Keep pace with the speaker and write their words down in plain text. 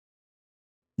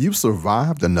You've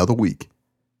survived another week.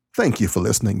 Thank you for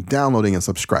listening, downloading, and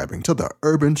subscribing to the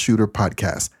Urban Shooter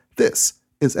Podcast. This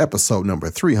is episode number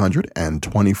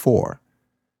 324.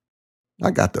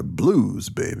 I got the blues,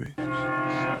 baby.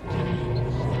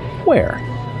 Where?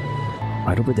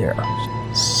 Right over there.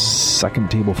 Second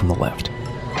table from the left.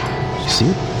 You see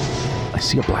it? I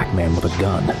see a black man with a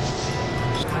gun.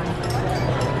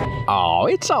 Oh,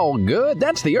 it's all good.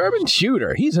 That's the Urban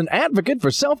Shooter. He's an advocate for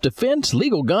self-defense,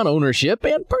 legal gun ownership,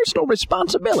 and personal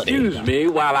responsibility. Excuse me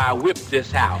while I whip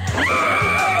this out.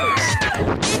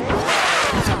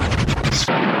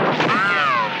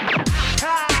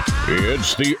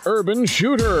 It's the Urban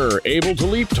Shooter, able to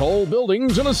leap tall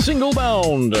buildings in a single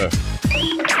bound.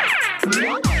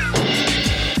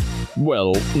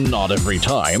 Well, not every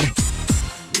time.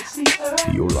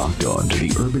 You're locked on to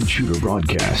the Urban Shooter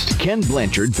broadcast. Ken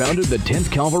Blanchard founded the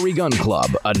 10th Cavalry Gun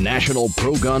Club, a national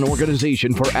pro-gun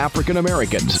organization for African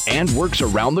Americans, and works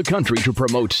around the country to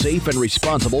promote safe and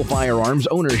responsible firearms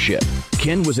ownership.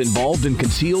 Ken was involved in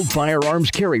concealed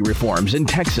firearms carry reforms in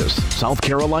Texas, South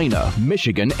Carolina,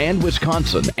 Michigan, and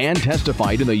Wisconsin, and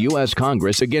testified in the U.S.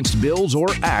 Congress against bills or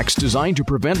acts designed to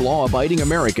prevent law-abiding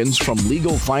Americans from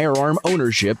legal firearm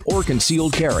ownership or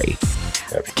concealed carry.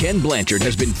 Ken Blanchard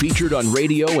has been featured on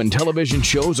radio and television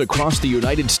shows across the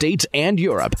United States and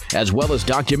Europe, as well as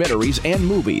documentaries and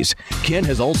movies. Ken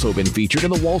has also been featured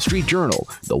in the Wall Street Journal,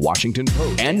 the Washington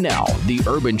Post, and now the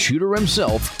Urban Shooter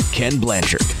himself, Ken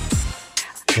Blanchard.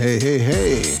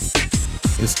 Hey.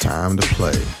 It's time to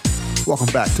play.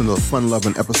 Welcome back to another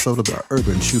fun-loving episode of the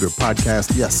Urban Shooter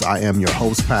Podcast. Yes, I am your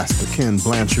host, Pastor Ken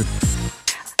Blanchard,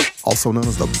 also known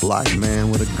as the Black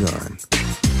Man with a Gun.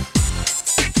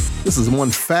 This is one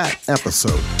fat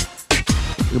episode.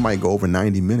 It might go over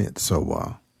 90 minutes,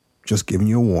 so just giving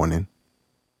you a warning.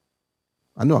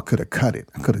 I know I could have cut it.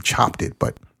 I could have chopped it,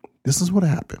 but this is what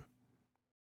happened.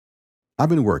 I've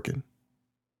been working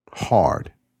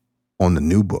hard on the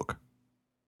new book,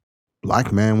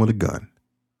 Black Man with a Gun,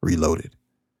 Reloaded.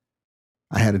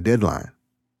 I had a deadline,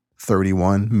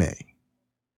 31 May.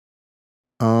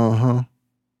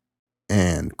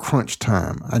 And crunch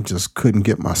time, I just couldn't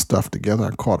get my stuff together. I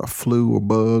caught a flu or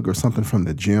bug or something from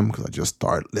the gym because I just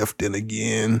started lifting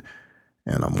again.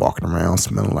 And I'm walking around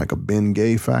smelling like a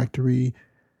Bengay factory.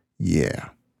 Yeah.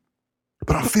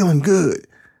 But I'm feeling good.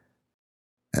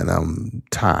 And I'm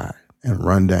tired and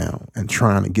run down and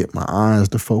trying to get my eyes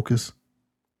to focus.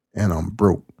 And I'm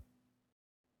broke.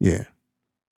 Yeah.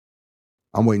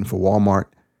 I'm waiting for Walmart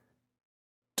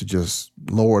to just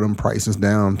lower them prices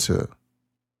down to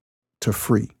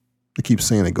free. They keep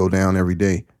saying they go down every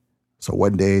day. So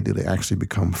what day do they actually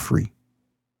become free?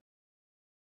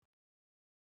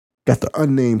 Got the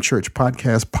Unnamed Church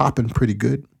podcast popping pretty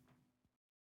good.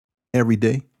 Every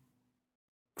day.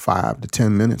 5 to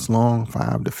 10 minutes long,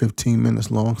 5 to 15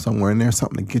 minutes long, somewhere in there,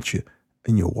 something to get you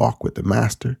in your walk with the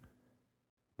master.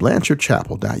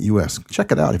 BlanchardChapel.us.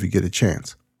 Check it out if you get a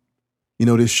chance. You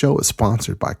know, this show is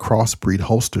sponsored by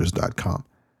CrossbreedHolsters.com.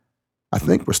 I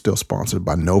think we're still sponsored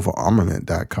by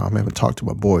NovaArmament.com. I haven't talked to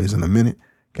my boys in a minute.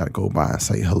 Got to go by and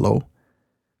say hello.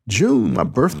 June, my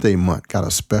birthday month, got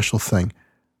a special thing.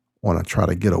 Want to try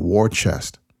to get a war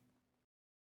chest.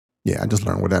 Yeah, I just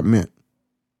learned what that meant.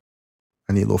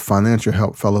 I need a little financial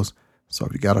help, fellas. So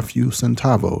if you got a few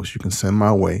centavos, you can send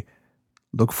my way.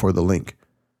 Look for the link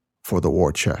for the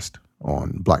war chest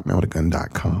on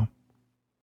blackmanwithagun.com.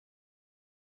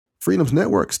 Freedom's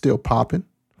Network still popping.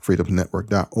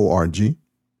 freedomsnetwork.org.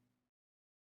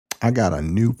 I got a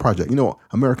new project. You know,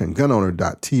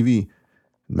 AmericanGunOwner.tv,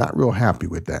 not real happy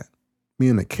with that. Me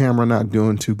and the camera not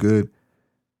doing too good.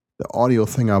 The audio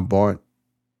thing I bought.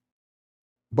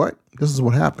 But this is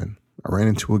what happened. I ran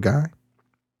into a guy.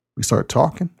 We started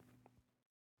talking.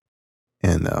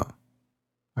 And I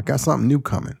got something new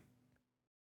coming.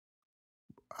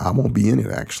 I won't be in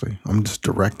it, actually. I'm just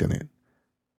directing it.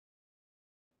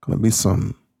 Gonna be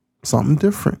something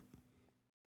different.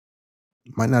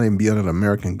 Might not even be under the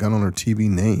American Gun Owner TV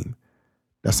name.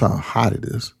 That's how hot it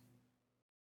is.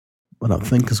 But I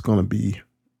think it's going to be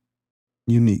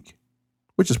unique,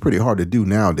 which is pretty hard to do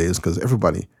nowadays because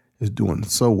everybody is doing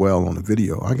so well on the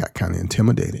video. I got kind of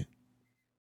intimidated.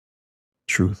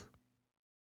 Truth.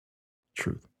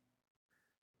 And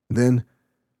then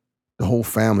the whole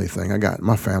family thing.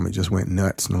 My family just went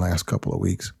nuts in the last couple of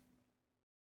weeks.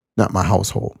 Not my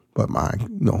household, but my,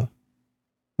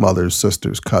 mothers,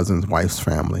 sisters, cousins, wife's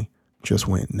family just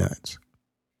went nuts.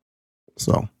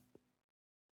 So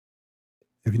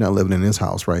if you're not living in this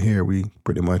house right here, we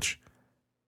pretty much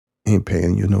ain't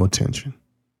paying you no attention.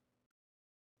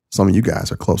 Some of you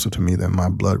guys are closer to me than my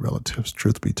blood relatives,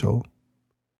 truth be told.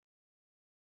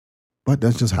 But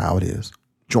that's just how it is.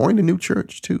 Join the new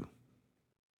church too.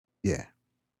 Yeah.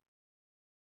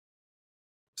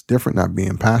 It's different not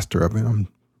being pastor of it. I'm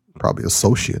probably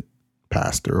associate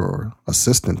pastor or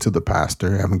assistant to the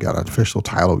pastor. I haven't got an official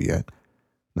title yet.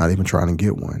 Not even trying to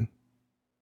get one.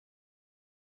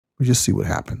 We just see what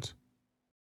happens.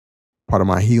 Part of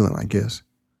my healing, I guess,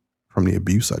 from the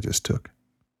abuse I just took.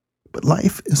 But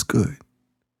life is good.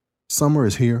 Summer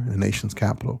is here in the nation's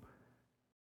capital.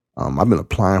 I've been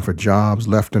applying for jobs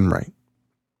left and right.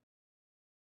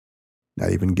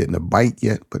 Not even getting a bite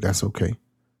yet, but that's okay.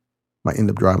 Might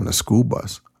end up driving a school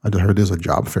bus. I just heard there's a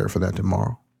job fair for that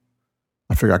tomorrow.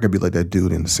 I figure I could be like that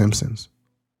dude in The Simpsons.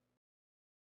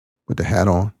 With the hat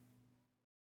on.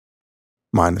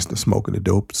 Minus the smoke and the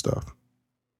dope stuff.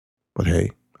 But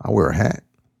hey, I'll wear a hat.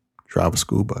 Drive a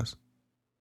school bus.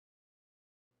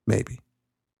 Maybe.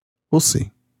 We'll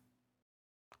see.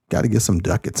 Got to get some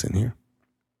ducats in here.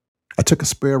 I took a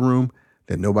spare room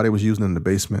that nobody was using in the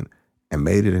basement and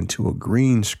made it into a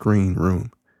green screen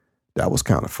room. That was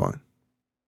kind of fun.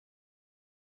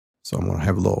 So I'm going to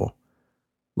have a little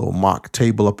mock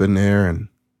table up in there, and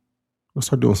we'll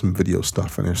start doing some video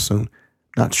stuff in there soon.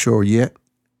 Not sure yet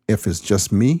if it's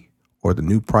just me or the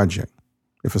new project.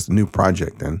 If it's the new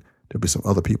project, then there'll be some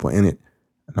other people in it,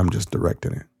 and I'm just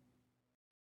directing it.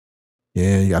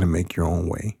 Yeah, you got to make your own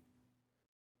way.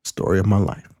 Story of my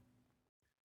life.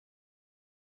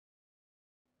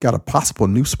 Got a possible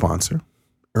new sponsor,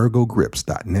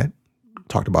 ErgoGrips.net.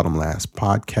 Talked about them last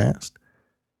podcast.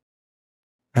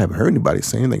 I haven't heard anybody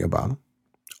say anything about them.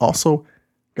 Also,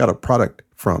 got a product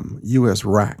from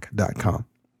USRack.com.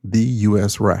 The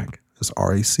USRack is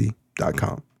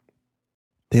RAC.com.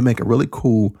 They make a really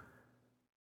cool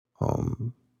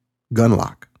gun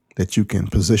lock that you can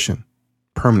position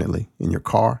permanently in your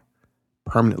car,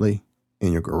 permanently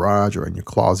in your garage or in your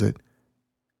closet,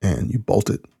 and you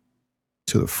bolt it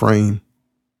to the frame,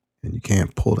 and you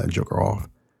can't pull that joker off.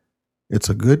 It's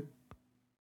a good,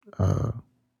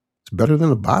 it's better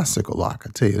than a bicycle lock, I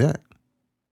tell you that.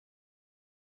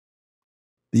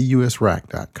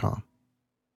 TheUSRack.com.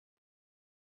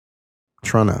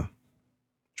 Trying to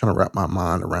wrap my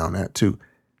mind around that too.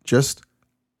 Just,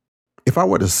 if I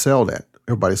were to sell that,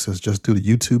 everybody says just do the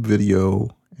YouTube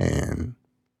video,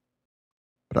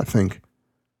 but I think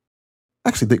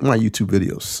my YouTube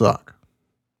videos suck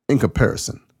in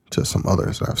comparison to some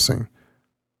others that I've seen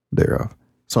thereof.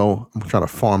 So I'm trying to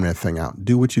farm that thing out.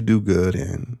 Do what you do good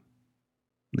and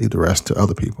leave the rest to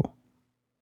other people.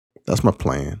 That's my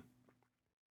plan.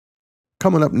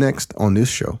 Coming up next on this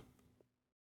show,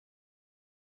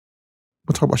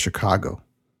 we'll talk about Chicago.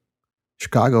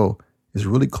 Chicago is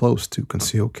really close to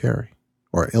concealed carry,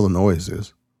 or Illinois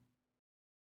is.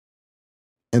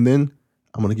 And then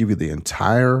I'm going to give you the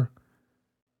entire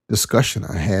discussion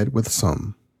I had with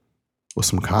some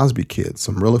Cosby kids,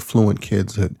 some real affluent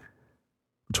kids that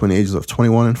between the ages of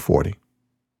 21 and 40,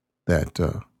 that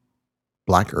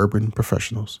Black urban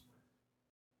professionals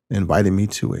invited me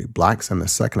to a Blacks and the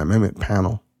Second Amendment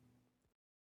panel.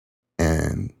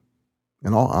 And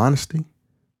in all honesty,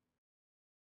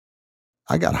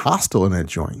 I got hostile in that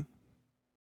joint.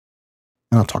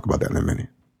 And I'll talk about that in a minute.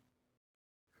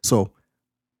 So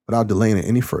without delaying it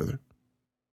any further,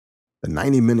 the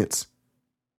 90 minutes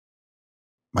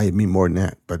might be more than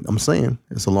that, but I'm saying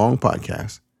it's a long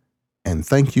podcast. And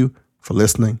thank you for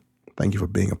listening. Thank you for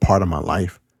being a part of my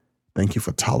life. Thank you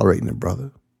for tolerating it,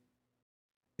 brother.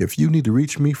 If you need to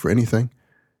reach me for anything,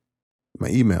 my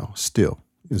email still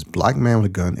is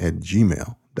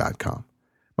blackmanwithgun@gmail.com.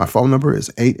 My phone number is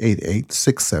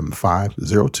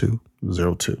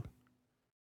 888-675-0202.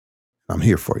 I'm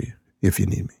here for you if you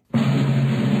need me.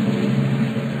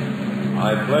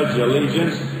 I pledge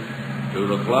allegiance to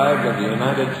the flag of the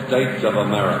United States of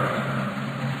America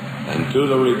and to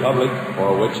the republic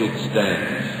for which it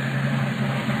stands,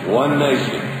 one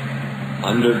nation,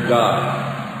 under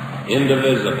God,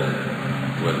 indivisible,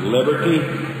 with liberty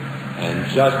and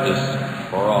justice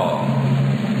for all.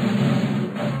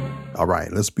 All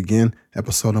right, let's begin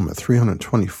episode number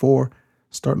 324,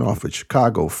 starting off with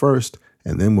Chicago first,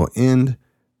 and then we'll end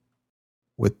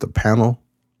with the panel,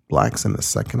 Blacks and the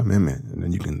Second Amendment, and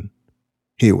then you can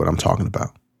hear what I'm talking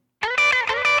about.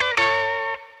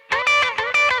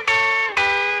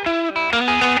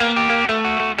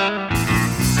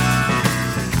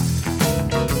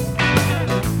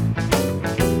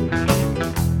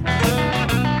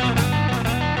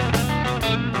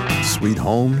 Sweet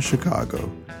home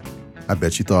Chicago. I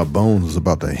bet you thought Bones was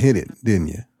about to hit it, didn't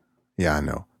you? Yeah, I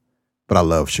know. But I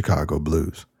love Chicago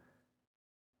blues.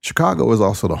 Chicago is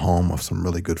also the home of some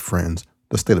really good friends.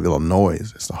 The state of Illinois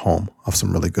is the home of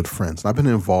some really good friends. And I've been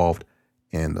involved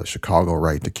and the Chicago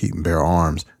right to keep and bear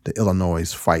arms, the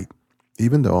Illinois fight,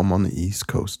 even though I'm on the East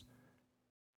Coast,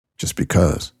 just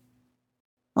because.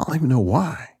 I don't even know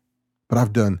why, but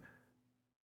I've done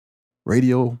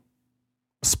radio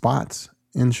spots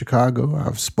in Chicago.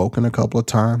 I've spoken a couple of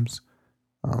times,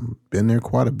 been there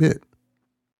quite a bit.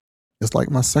 It's like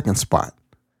my second spot.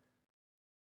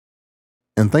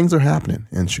 And things are happening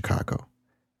in Chicago.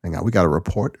 And we got a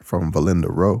report from Valinda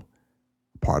Rowe,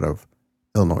 part of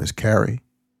Illinois Carry,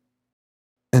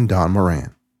 and Don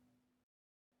Moran,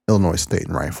 Illinois State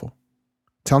and Rifle,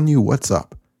 telling you what's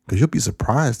up, because you'll be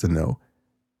surprised to know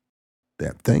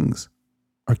that things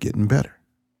are getting better.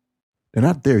 They're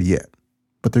not there yet,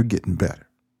 but they're getting better.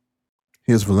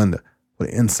 Here's Valinda with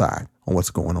an insight on what's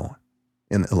going on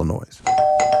in Illinois.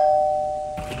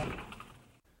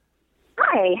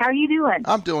 Hi, how are you doing?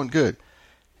 I'm doing good.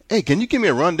 Hey, can you give me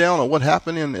a rundown on what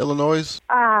happened in Illinois?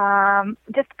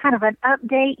 Just kind of an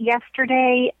update.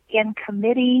 Yesterday in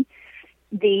committee,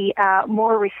 the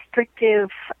more restrictive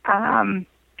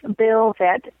bill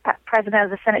that President of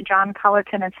the Senate John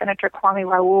Cullerton and Senator Kwame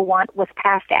Raoul want was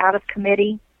passed out of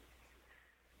committee.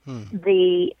 And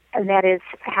that is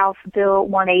House Bill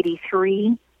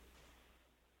 183.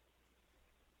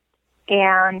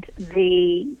 And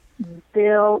the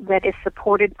bill that is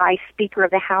supported by Speaker of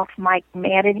the House Mike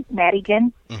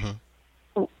Madigan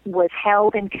was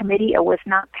held in committee or was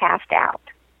not passed out.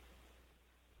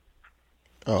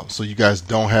 Oh, so you guys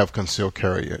don't have concealed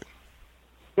carry yet?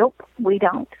 Nope, we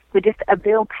don't. We just a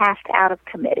bill passed out of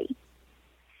committee.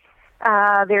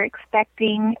 They're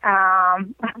expecting,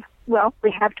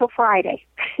 we have till Friday,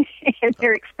 and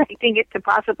they're expecting it to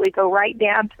possibly go right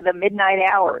down to the midnight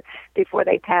hour before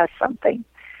they pass something,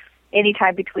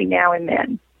 anytime between now and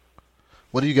then.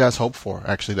 What do you guys hope for,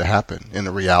 actually, to happen in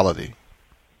the reality?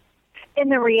 In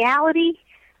the reality,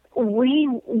 we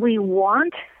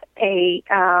want a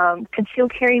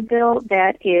concealed carry bill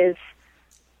that is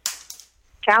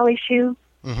shall issue,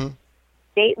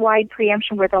 statewide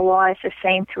preemption where the law is the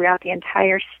same throughout the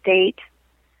entire state.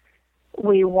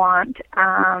 We want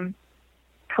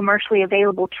commercially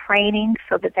available training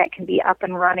so that can be up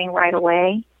and running right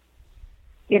away.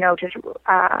 You know, just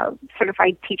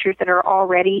certified teachers that are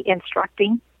already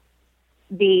instructing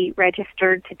be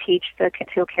registered to teach the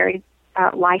concealed carry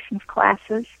license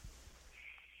classes.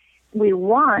 We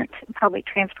want public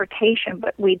transportation,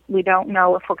 but we don't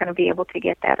know if we're going to be able to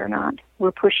get that or not.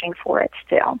 We're pushing for it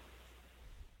still.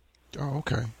 Oh,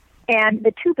 okay. And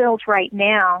the two bills right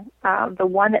now, the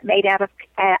one that made out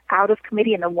of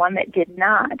committee and the one that did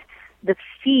not, the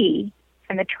fee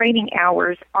and the training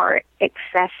hours are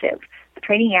excessive. The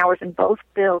training hours in both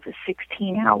bills is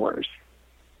 16 hours.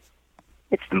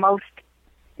 It's the most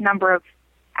number of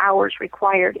hours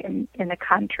required in the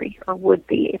country, or would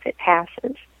be if it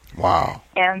passes. Wow.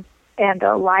 And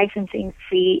the licensing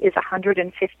fee is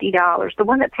 $150. The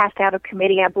one that passed out of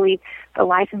committee, I believe the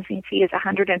licensing fee is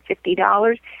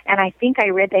 $150. And I think I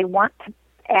read they want to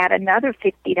add another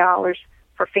 $50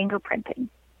 for fingerprinting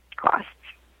costs.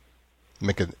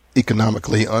 Make it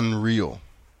economically unreal.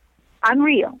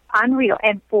 Unreal.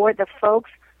 And for the folks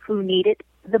who need it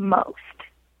the most.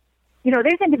 You know,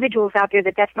 there's individuals out there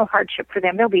that's no hardship for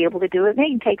them. They'll be able to do it. They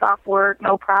can take off work,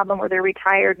 no problem, or they're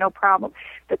retired, no problem.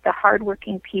 But the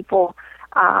hardworking people,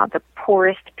 the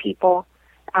poorest people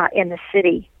in the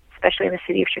city, especially in the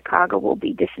city of Chicago, will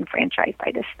be disenfranchised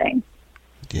by this thing.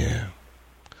 Yeah.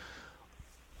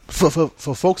 For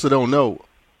folks that don't know,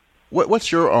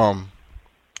 what's your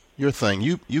thing?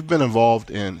 You've been involved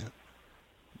in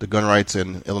the gun rights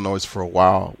in Illinois for a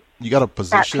while. You got a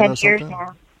position about 10 or something? years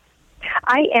now.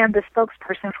 I am the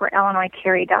spokesperson for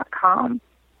IllinoisCarry.com.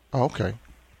 Oh, okay.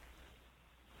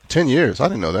 10 years. I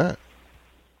didn't know that.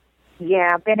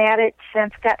 Yeah, I've been at it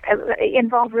since, got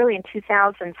involved really in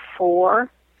 2004.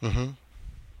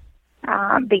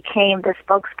 Became the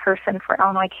spokesperson for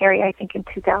Illinois Carry, I think, in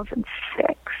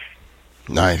 2006.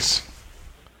 Nice.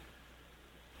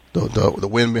 The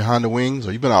wind behind the wings,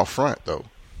 or you've been out front, though?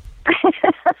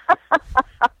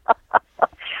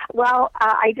 Well,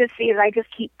 I just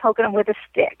keep poking them with a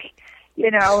stick,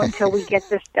 until we get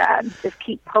this done. Just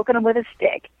keep poking them with a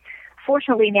stick.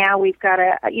 Fortunately, now we've got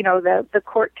the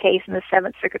court case in the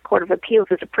Seventh Circuit Court of Appeals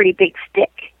is a pretty big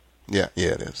stick. Yeah,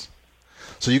 it is.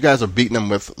 So you guys are beating them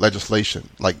with legislation,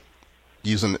 like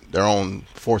using their own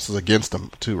forces against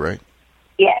them too, right?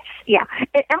 Yes, yeah.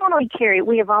 At Illinois Carry,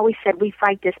 we have always said we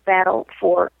fight this battle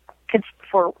for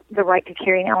the right to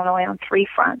carry in Illinois on three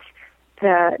fronts.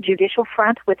 The judicial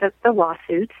front with the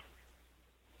lawsuits,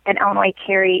 and Illinois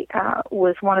Carry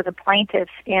was one of the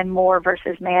plaintiffs in Moore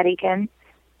versus Madigan,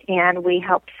 and we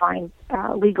helped find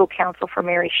legal counsel for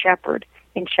Mary Shepard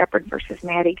in Shepherd versus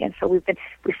Madigan. So we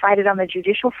fight it on the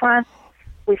judicial front,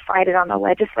 we fight it on the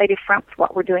legislative front,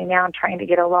 what we're doing now and trying to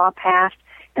get a law passed,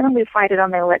 and then we fight it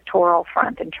on the electoral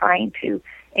front and trying to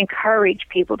encourage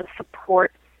people to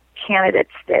support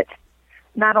candidates that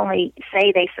not only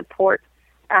say they support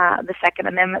the Second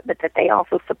Amendment, but that they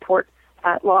also support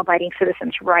law-abiding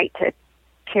citizens' right to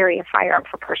carry a firearm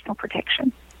for personal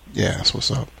protection. Yeah, that's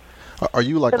what's up. Are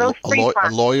you like So a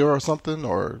lawyer or something,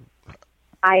 or?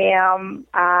 I am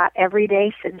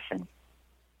everyday citizen.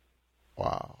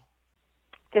 Wow.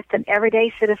 Just an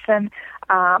everyday citizen.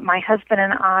 My husband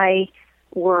and I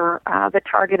were the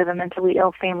target of a mentally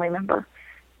ill family member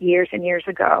years and years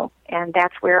ago, and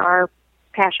that's where our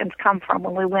passions come from.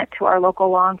 When we went to our local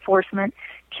law enforcement,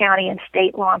 county and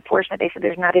state law enforcement, they said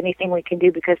there's not anything we can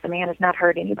do because the man has not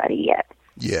hurt anybody yet.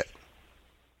 Yet.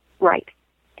 Right.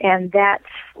 And that's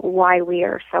why we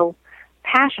are so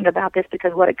passionate about this,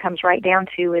 because what it comes right down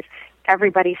to is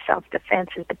everybody's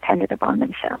self-defense is dependent upon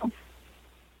themselves.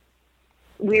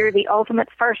 We're the ultimate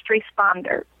first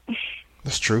responder.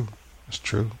 That's true. That's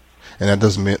true. And that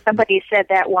doesn't mean... Somebody said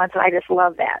that once, and I just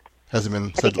love that. Hasn't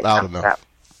been said loud enough. Up.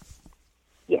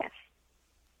 Yes.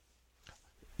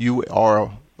 You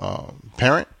are a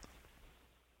parent?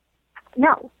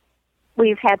 No.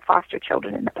 We've had foster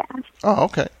children in the past. Oh,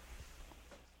 okay.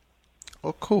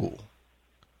 Well, cool.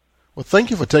 Well, thank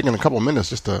you for taking a couple of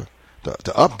minutes just to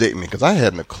update me, because I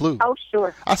hadn't a clue. Oh,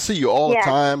 sure. I see you all the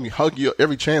time. You hug you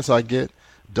every chance I get.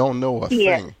 Don't know a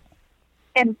thing.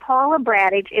 And Paula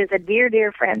Bradage is a dear,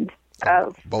 dear friend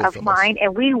of mine,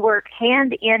 and we work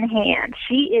hand in hand.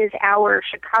 She is our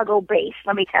Chicago base,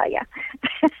 let me tell you.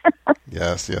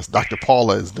 Yes. Dr.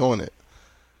 Paula is doing it.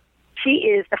 She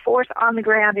is the force on the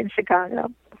ground in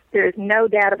Chicago. There is no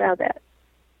doubt about that.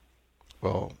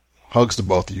 Well, hugs to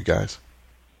both of you guys.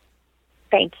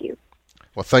 Thank you.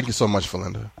 Well, thank you so much,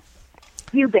 Valinda.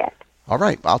 You bet. All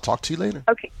right. I'll talk to you later.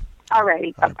 Okay. All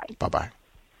righty. Bye-bye. Right, bye-bye.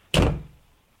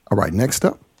 All right. Next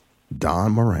up,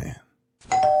 Don Moran.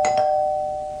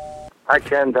 Hi,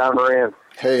 Ken. Don Moran.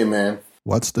 Hey, man.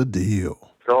 What's the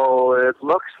deal? So it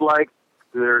looks like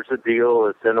there's a deal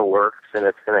that's in the works, and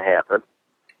it's going to happen.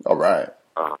 All right.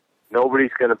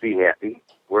 Nobody's going to be happy.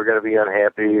 We're going to be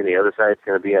unhappy, and the other side's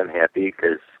going to be unhappy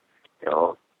because,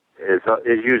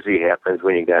 it usually happens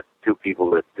when you got two people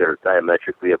that are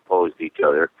diametrically opposed to each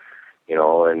other,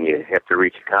 and you have to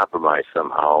reach a compromise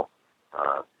somehow.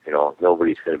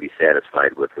 Nobody's going to be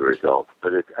satisfied with the result.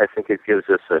 But I think it gives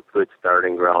us a good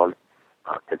starting ground.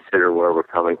 Consider where we're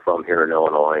coming from here in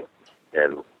Illinois,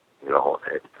 and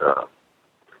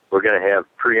we're going to have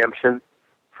preemption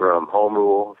from home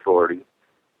rule authority,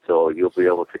 so you'll be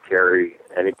able to carry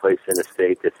any place in the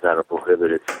state that's not a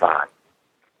prohibited spot.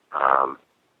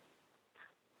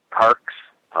 Parks,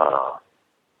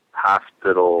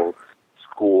 hospitals,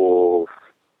 schools,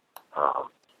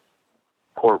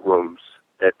 courtrooms,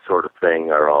 that sort of thing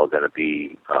are all going to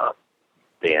be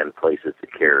banned places to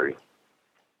carry.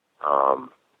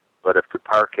 But if the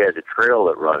park has a trail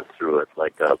that runs through it,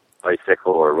 like a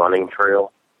bicycle or running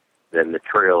trail, then the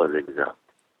trail is exempt.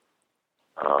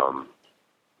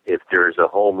 If there's a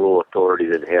home rule authority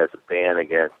that has a ban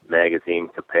against magazine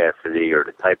capacity or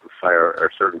the type of fire or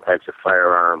certain types of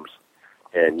firearms,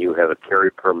 and you have a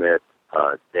carry permit,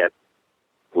 that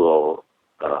will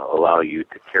allow you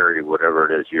to carry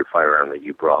whatever it is, your firearm that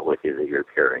you brought with you that you're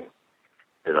carrying.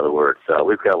 In other words,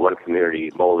 we've got one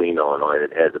community, Moline, Illinois,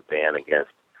 that has a ban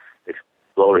against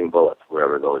exploding bullets,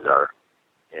 wherever those are.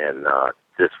 And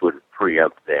this would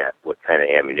preempt that, what kind of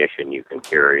ammunition you can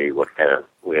carry,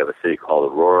 we have a city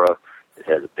called Aurora that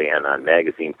has a ban on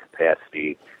magazine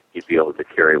capacity. You'd be able to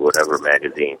carry whatever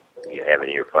magazine you have in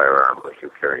your firearm if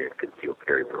you're carrying a concealed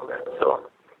carry permit. So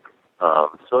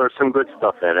there's some good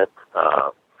stuff in it.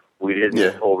 We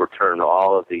didn't overturn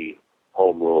all of the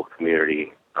home rule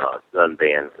community gun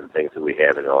bans and things that we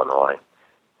have in Illinois.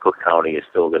 Cook County is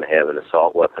still going to have an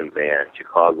assault weapon ban.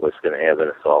 Chicago is going to have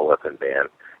an assault weapon ban.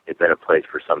 It's been in place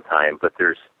for some time, but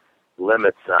there's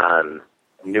limits on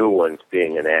new ones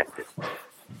being enacted.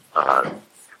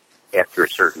 After a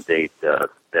certain date,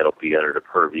 that'll be under the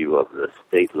purview of the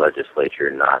state legislature,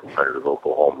 not under the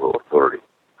local home rule authority.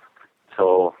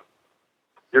 So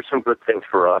there's some good things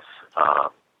for us,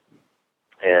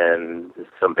 and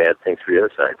some bad things for the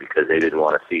other side because they didn't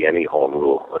want to see any home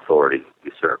rule authority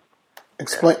usurped.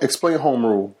 Explain home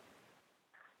rule.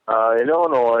 In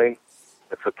Illinois,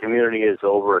 if a community is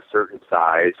over a certain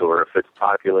size or if its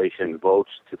population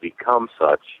votes to become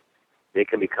such, they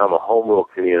can become a home rule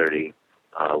community,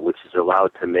 which is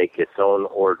allowed to make its own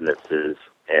ordinances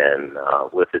and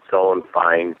with its own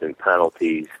fines and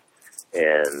penalties.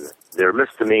 And they're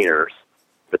misdemeanors,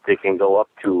 but they can go up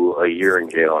to a year in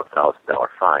jail and $1,000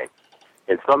 fine.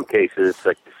 In some cases,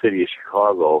 like the city of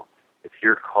Chicago, if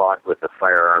you're caught with a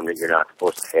firearm that you're not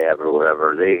supposed to have or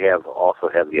whatever, they also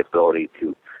have the ability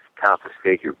to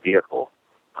confiscate your vehicle.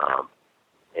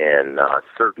 And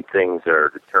certain things are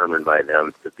determined by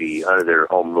them to be, under their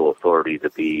home rule authority, to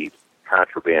be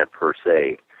contraband per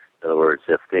se. In other words,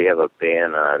 if they have a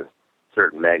ban on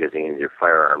certain magazines or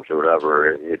firearms or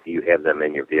whatever, if you have them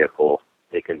in your vehicle,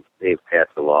 they've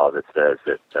passed a law that says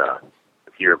that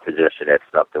if you're in possession of that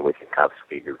stuff, then we can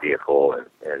confiscate your vehicle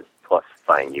and plus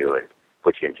fine you and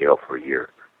put you in jail for a year.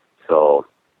 So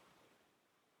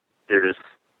there's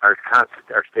our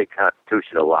state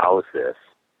constitution allows this,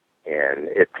 and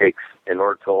it takes, in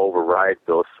order to override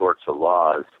those sorts of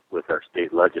laws with our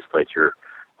state legislature,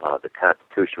 the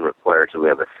Constitution requires that we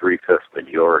have a 3/5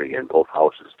 majority in both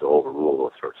houses to overrule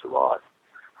those sorts of laws.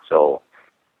 So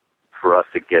for us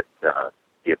to get the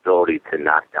ability to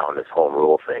knock down this home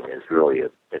rule thing is really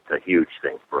it's a huge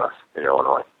thing for us in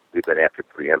Illinois. We've been after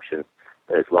preemption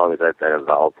as long as I've been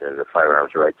involved in the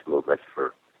firearms rights movement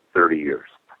for 30 years.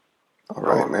 All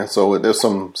right, man. So there's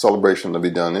some celebration to be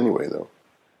done anyway, though.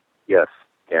 Yes,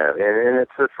 yeah, and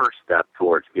it's the first step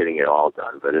towards getting it all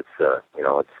done. But it's at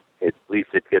least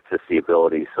it gets us the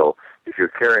ability. So if you're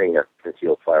carrying a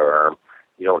concealed firearm,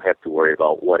 you don't have to worry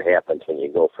about what happens when you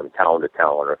go from town to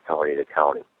town or county to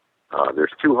county.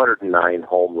 There's 209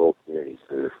 home rule communities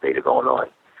in the state of Illinois.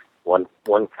 One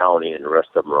county, and the rest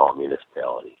of them are all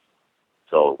municipalities.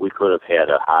 So we could have had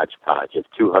a hodgepodge of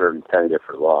 210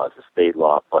 different laws, a state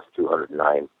law plus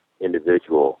 209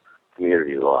 individual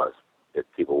community laws that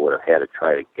people would have had to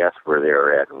try to guess where they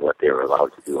were at and what they were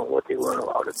allowed to do and what they weren't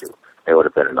allowed to do. It would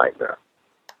have been a nightmare.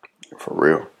 For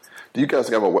real. Do you guys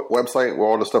have a website where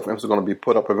all the stuff is going to be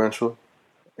put up eventually?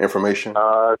 Information?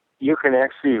 You can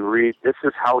actually read, this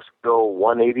is House Bill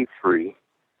 183,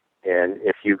 and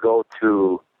if you go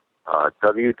to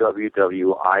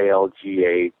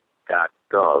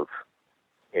www.ilga.gov,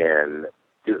 and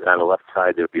on the left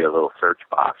side there'll be a little search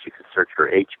box. You can search for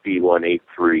HB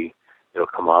 183. It'll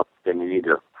come up. Then you need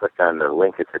to click on the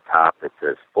link at the top that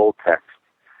says full text.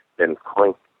 Then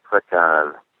click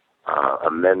on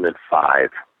Amendment 5.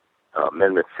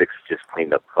 Amendment 6 just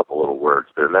cleaned up a couple little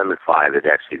words, but Amendment 5 is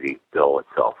actually the bill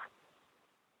itself.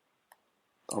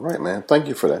 All right, man. Thank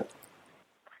you for that.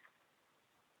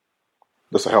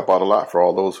 This will help out a lot for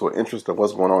all those who are interested in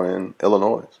what's going on in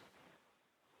Illinois.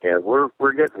 Yeah, we're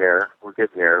getting there. We're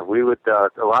getting there. We would a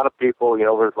lot of people,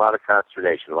 there's a lot of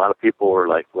consternation. A lot of people were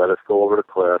like, "Let us go over the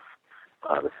cliff."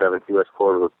 The 7th U.S.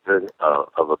 Court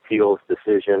of Appeals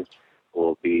decision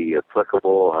will be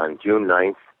applicable on June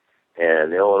 9th,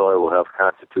 and Illinois will have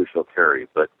constitutional carry.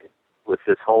 But with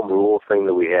this home rule thing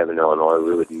that we have in Illinois,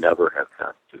 we would never have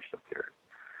constitutional carry.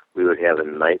 We would have a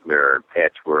nightmare and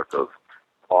patchwork of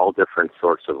all different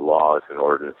sorts of laws and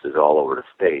ordinances all over the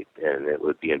state, and it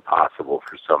would be impossible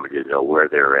for somebody to know where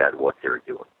they're at and what they're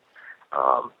doing.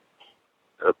 A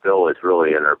bill is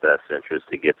really in our best interest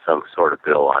to get some sort of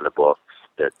bill on the books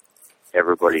that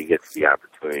everybody gets the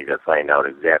opportunity to find out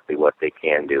exactly what they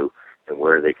can do and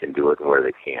where they can do it and where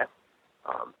they can't.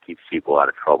 Keeps people out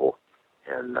of trouble,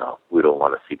 and we don't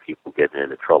want to see people getting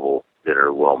into trouble that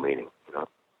are well-meaning.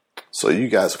 So you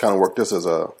guys kind of work this as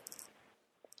a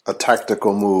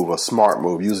tactical move, a smart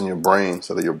move, using your brain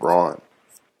instead of your brawn.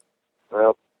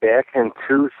 Well, back in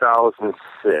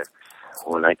 2006,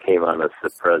 when I came on as the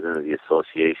president of the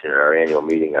association at our annual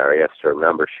meeting, I asked our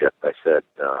membership, I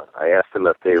asked them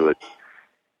if they would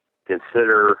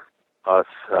consider us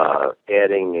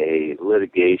adding a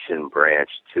litigation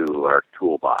branch to our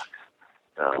toolbox.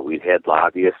 We'd had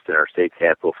lobbyists in our state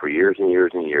capitol for years and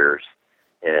years and years,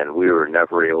 and we were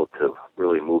never able to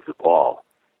really move the ball.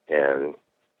 And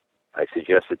I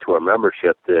suggested to our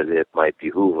membership that it might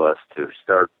behoove us to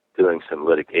start doing some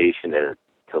litigation and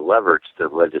to leverage the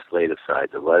legislative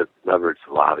side, to leverage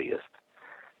the lobbyists.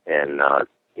 And,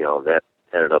 that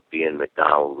ended up being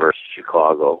McDonald versus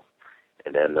Chicago,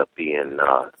 and ended up being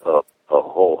a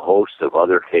whole host of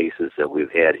other cases that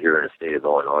we've had here in the state of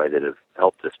Illinois that have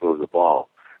helped us move the ball,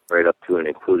 right up to and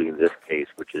including this case,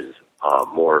 which is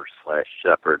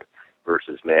Moore/Shepard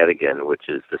versus Madigan, which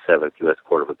is the 7th U.S.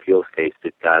 Court of Appeals case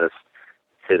that got us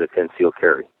to the concealed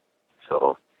carry.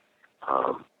 So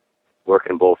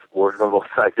working on both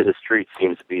sides of the street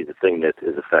seems to be the thing that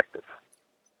is effective.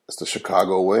 It's the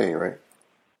Chicago way, right?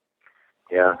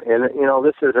 Yeah, and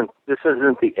this isn't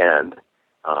the end.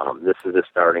 This is a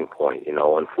starting point.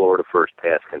 When Florida first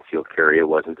passed concealed carry, it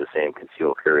wasn't the same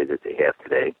concealed carry that they have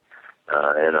today.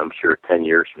 And I'm sure 10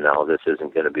 years from now, this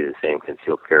isn't going to be the same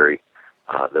concealed carry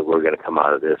that we're going to come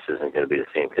out of this isn't going to be the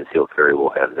same concealed carry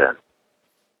we'll have then.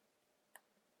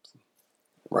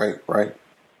 Right.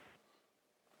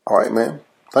 All right, man.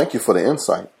 Thank you for the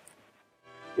insight.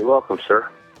 You're welcome, sir.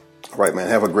 All right, man.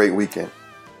 Have a great weekend.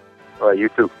 All right, you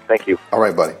too. Thank you. All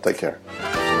right, buddy. Take care.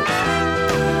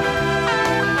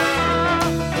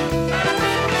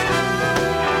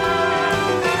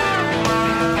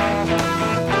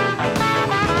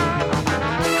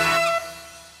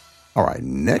 All right,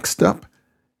 next up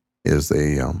is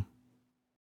a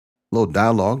little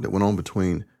dialogue that went on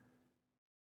between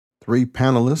three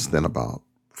panelists and about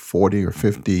 40 or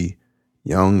 50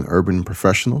 young urban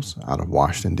professionals out of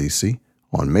Washington, D.C.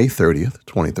 On May 30th,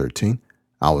 2013,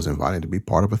 I was invited to be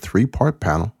part of a 3-part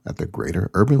panel at the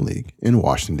Greater Urban League in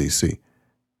Washington, D.C., a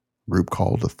group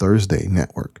called the Thursday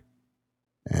Network.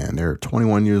 And they're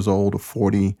 21 years old,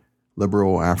 40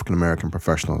 liberal African-American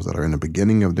professionals that are in the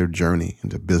beginning of their journey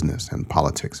into business and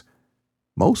politics.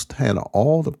 Most had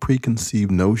all the preconceived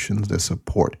notions that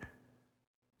support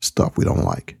stuff we don't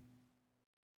like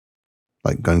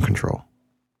gun control.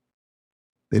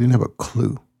 They didn't have a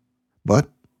clue, but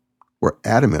were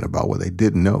adamant about what they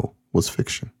didn't know was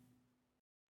fiction.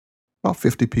 About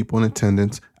 50 people in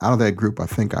attendance. Out of that group, I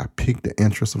think I piqued the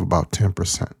interest of about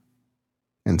 10%.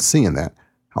 And seeing that,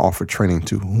 I offered training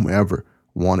to whomever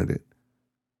wanted it.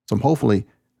 So hopefully,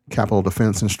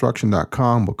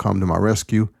 CapitolDefenseInstruction.com will come to my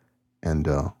rescue and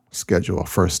schedule a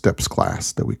first steps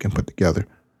class that we can put together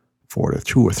for the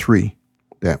 2 or 3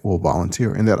 that will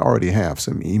volunteer and that already have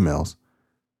some emails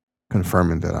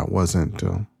confirming that I wasn't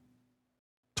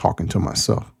talking to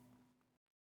myself.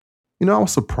 You know, I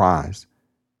was surprised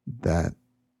that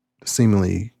the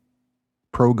seemingly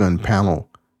pro-gun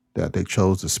panel that they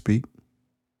chose to speak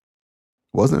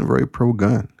wasn't very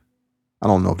pro-gun. I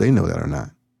don't know if they know that or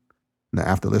not. Now,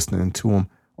 after listening to them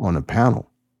on the panel,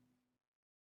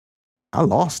 I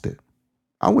lost it.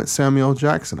 I went Samuel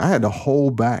Jackson. I had to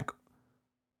hold back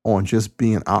on just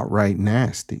being outright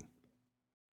nasty.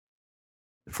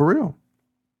 For real.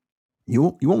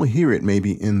 You won't hear it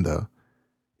maybe in the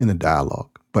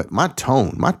dialogue, but my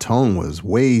tone was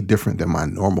way different than my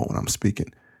normal when I'm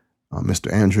speaking.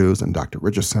 Mr. Andrews and Dr.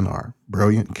 Richardson are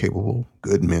brilliant, capable,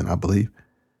 good men, I believe.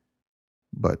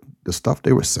 But the stuff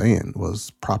they were saying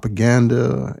was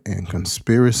propaganda and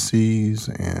conspiracies,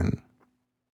 and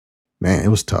man, it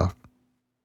was tough.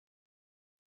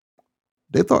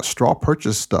 They thought straw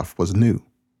purchase stuff was new,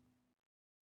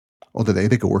 or that they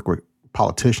could work with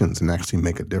politicians and actually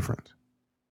make a difference.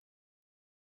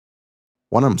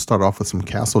 One of them started off with some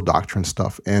castle doctrine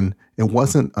stuff, and it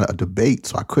wasn't a debate,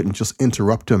 so I couldn't just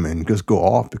interrupt them and just go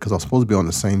off because I was supposed to be on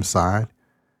the same side.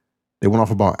 They went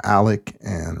off about Alec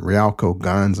and Rialco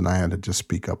guns, and I had to just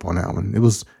speak up on that one. It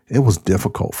was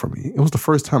difficult for me. It was the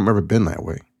first time I've ever been that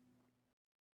way.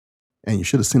 And you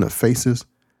should have seen the faces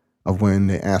of when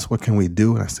they asked, what can we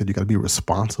do? And I said, you got to be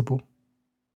responsible.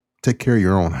 Take care of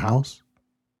your own house.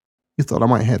 You thought I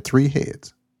might have 3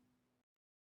 heads.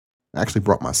 I actually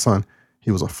brought my son. He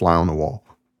was a fly on the wall.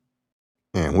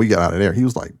 And we got out of there. He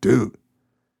was like, dude,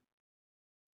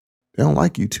 they don't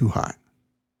like you too hot.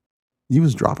 You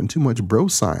was dropping too much bro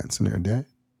science in there, Dad.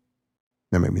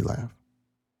 That made me laugh.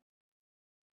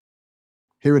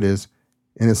 Here it is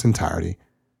in its entirety.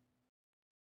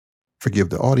 Forgive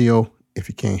the audio if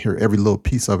you can't hear every little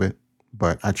piece of it,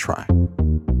 but I try. Good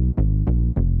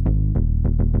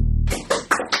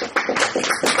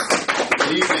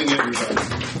evening, everybody.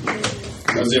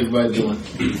 How's everybody doing?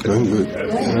 Doing good.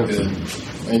 Good.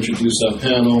 I introduce our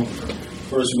panel.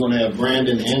 First, we're going to have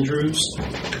Brandon Andrews.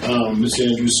 Mr.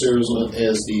 Andrews serves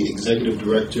as the Executive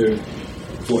Director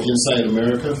for Insight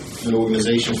America, an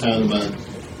organization founded by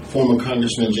former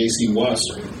Congressman J.C.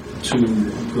 Wasser to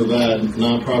provide a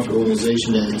nonprofit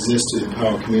organization that exists to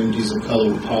empower communities of color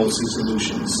with policy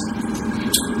solutions.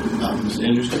 Mr.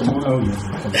 Andrews, come on. The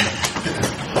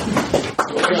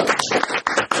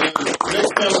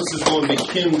next panelist is going to be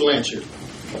Ken Blanchard.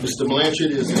 Mr.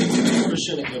 Blanchard is a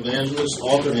Christian evangelist,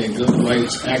 author, and gun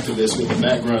rights activist with a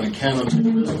background in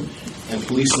counterterrorism and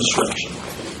police instruction.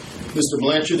 Mr.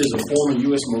 Blanchard is a former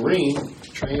U.S. Marine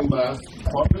trained by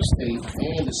Department of State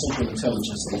and the Central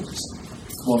Intelligence Agency.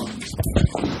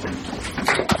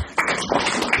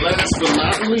 Last but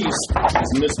not least is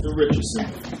Mr. Richardson.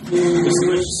 Mr.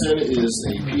 Richardson is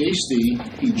a PhD.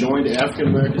 He joined the African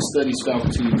American Studies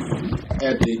faculty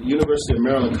at the University of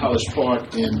Maryland College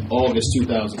Park in August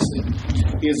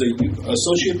 2006. He is an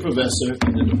associate professor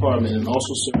in the department and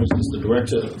also serves as the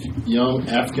director of Young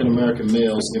African American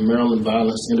Males in Maryland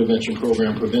Violence Intervention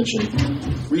Program Prevention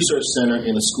Research Center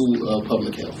in the School of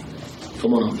Public Health.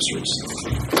 Come on up, Mr.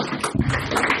 Richardson.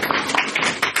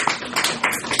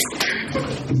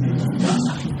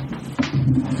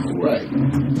 Right.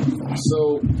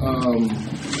 So,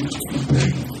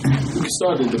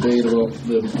 started the debate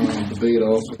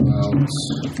off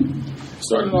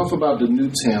about the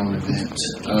Newtown event.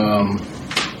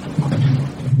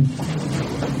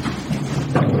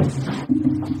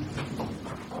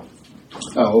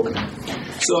 Okay.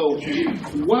 So,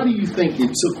 why do you think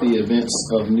it took the events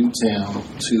of Newtown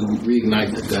to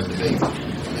reignite the gun debate?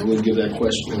 And we'll give that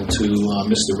question to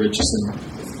Mr. Richardson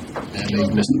and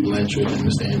maybe Mr. Blanchard and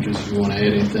Mr. Andrews if you want to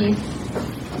add anything.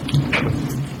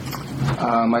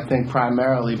 I think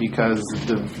primarily because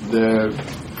the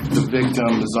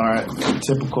victims aren't the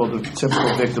typical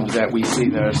victims that we see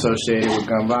that are associated with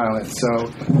gun violence. So,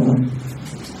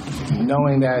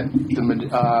 knowing that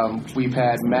we've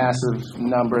had massive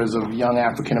numbers of young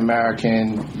African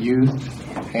American youth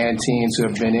and teens who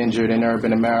have been injured in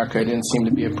urban America, it didn't seem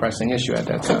to be a pressing issue at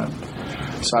that time.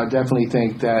 So I definitely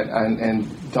think that, and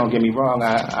don't get me wrong,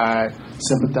 I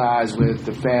sympathize with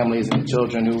the families and the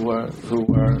children who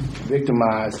were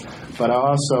victimized, but I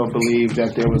also believe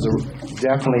that there was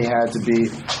definitely had to be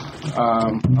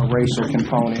a racial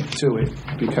component to it,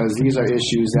 because these are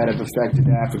issues that have affected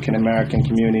the African American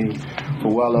community for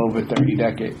well over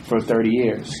 30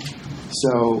 years.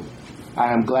 So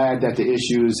I am glad that the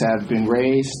issues have been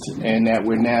raised and that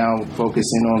we're now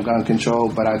focusing on gun control,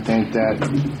 but I think that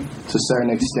to a certain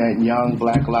extent, young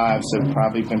black lives have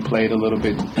probably been played a little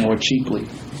bit more cheaply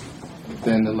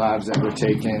than the lives that were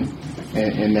taken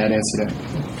in that incident.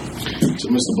 So,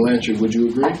 Mr. Blanchard, would you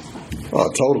agree?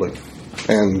 Totally.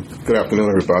 And good afternoon,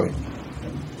 everybody.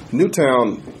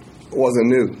 Newtown wasn't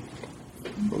new.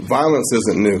 Violence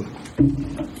isn't new.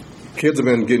 Kids have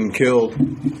been getting killed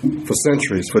for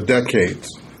centuries, for decades.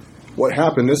 What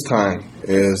happened this time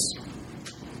is,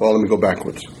 well, let me go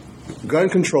backwards. Gun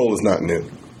control is not new.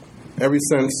 Ever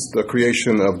since the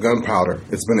creation of gunpowder,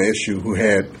 it's been an issue who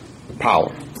had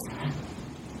power.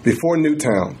 Before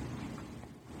Newtown,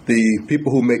 the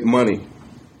people who make money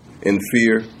in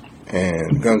fear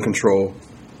and gun control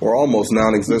were almost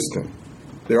non-existent.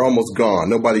 They're almost gone.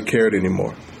 Nobody cared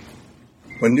anymore.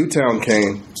 When Newtown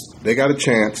came, they got a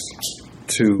chance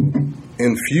to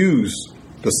infuse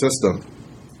the system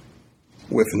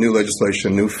with new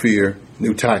legislation, new fear,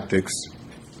 new tactics,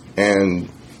 and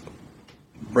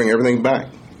bring everything back.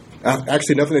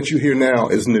 Actually, nothing that you hear now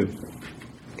is new.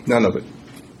 None of it.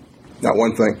 Not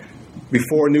one thing.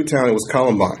 Before Newtown, it was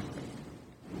Columbine,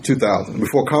 2000.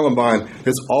 Before Columbine,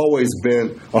 it's always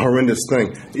been a horrendous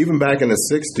thing. Even back in the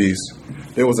 60s,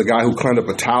 there was a guy who climbed up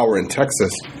a tower in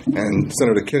Texas, and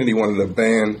Senator Kennedy wanted to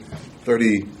ban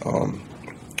 30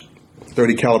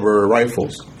 caliber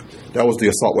rifles. That was the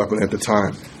assault weapon at the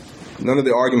time. None of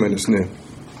the argument is new.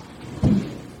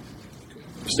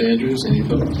 Mr. Andrews, any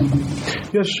thoughts?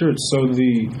 Yeah, sure. So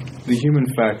the human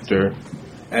factor,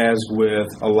 as with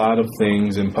a lot of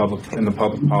things in the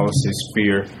public policy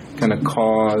sphere, kind of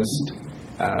caused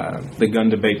the gun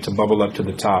debate to bubble up to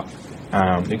the top.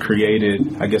 It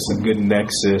created, I guess, a good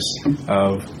nexus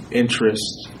of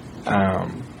interest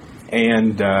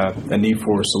and a need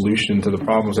for a solution to the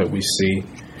problems that we see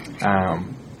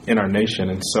in our nation.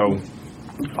 And so,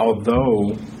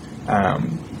 although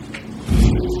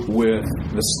with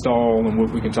the stall, and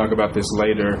we can talk about this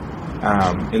later,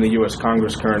 in the U.S.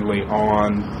 Congress currently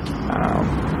on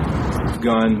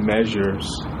gun measures,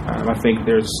 I think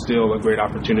there's still a great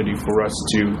opportunity for us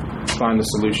to find a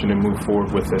solution and move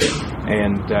forward with it.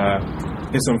 And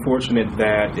it's unfortunate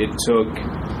that it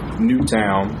took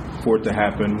Newtown for it to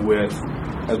happen, with,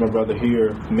 as my brother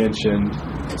here mentioned,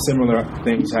 similar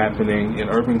things happening in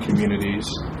urban communities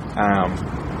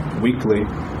weekly.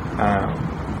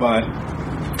 But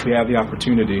we have the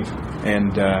opportunity,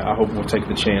 and I hope we'll take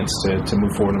the chance to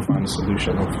move forward and find a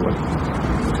solution, hopefully.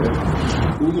 Okay.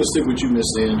 We're going to stick with you,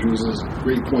 Mr. Andrews. It's a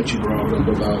great point you brought up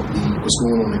about what's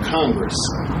going on in Congress.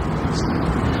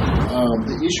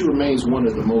 The issue remains one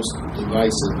of the most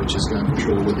divisive, which is gun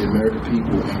control with the American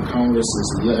people, and Congress is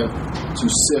left to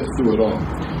sift through it all.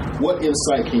 What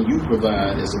insight can you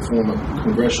provide as a former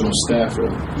congressional staffer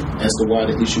as to why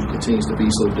the issue continues to be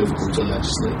so difficult to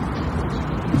legislate?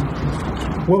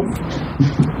 Well,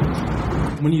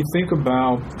 when you think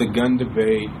about the gun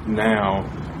debate now,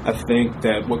 I think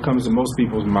that what comes to most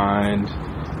people's mind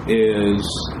is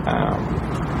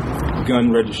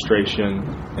gun registration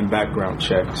and background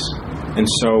checks. And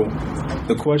so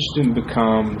the question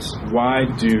becomes, why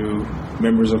do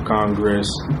members of Congress,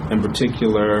 in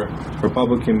particular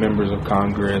Republican members of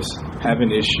Congress, have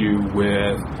an issue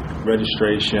with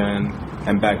registration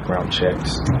and background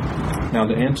checks? Now,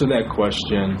 to answer that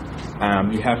question,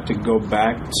 you have to go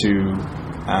back to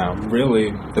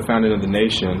really the founding of the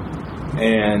nation.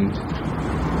 And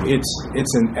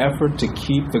it's an effort to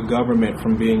keep the government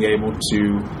from being able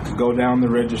to go down the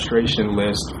registration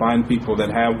list, find people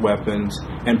that have weapons,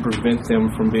 and prevent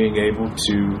them from being able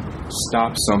to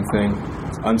stop something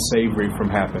unsavory from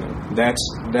happening. That's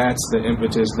the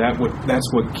impetus.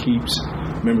 That's what keeps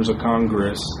members of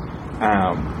Congress.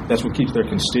 That's what keeps their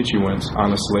constituents,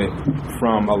 honestly,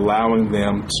 from allowing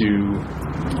them to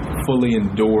fully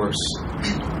endorse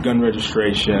gun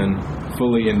registration,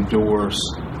 fully endorse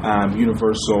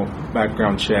universal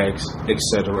background checks,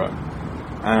 etc.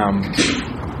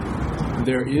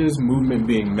 There is movement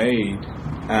being made.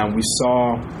 We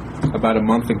saw about a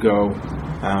month ago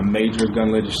major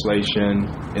gun legislation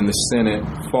in the Senate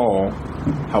fall.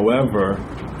 However,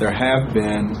 there have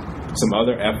been some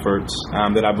other efforts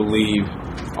that I believe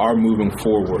are moving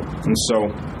forward. And so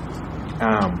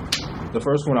the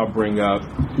first one I'll bring up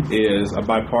is a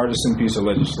bipartisan piece of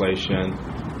legislation.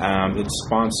 It's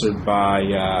sponsored by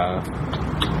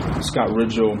Scott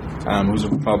Ridgell, who's a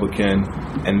Republican,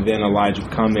 and then Elijah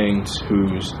Cummings,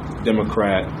 who's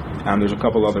Democrat. There's a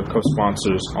couple other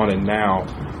co-sponsors on it now.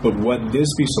 But what this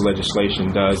piece of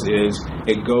legislation does is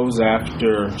it goes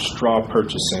after straw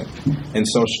purchasing. And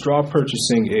so straw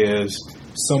purchasing is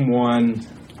someone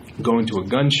going to a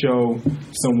gun show,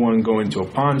 someone going to a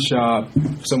pawn shop,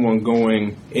 someone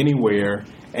going anywhere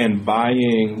and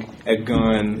buying a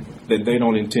gun that they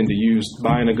don't intend to use,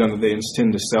 buying a gun that they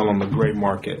intend to sell on the gray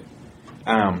market.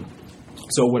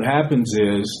 So what happens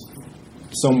is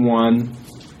someone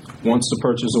wants to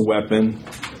purchase a weapon,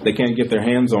 they can't get their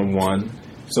hands on one,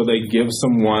 so they give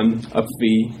someone a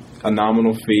fee, a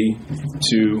nominal fee,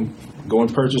 to go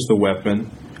and purchase the weapon,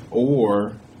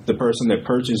 or the person that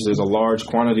purchases a large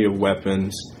quantity of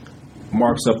weapons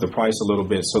marks up the price a little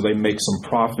bit so they make some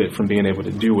profit from being able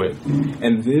to do it.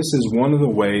 And this is one of the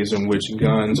ways in which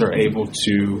guns are able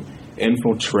to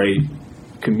infiltrate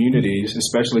communities,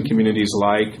 especially communities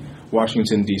like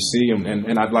Washington, D.C.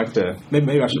 And I'd like to,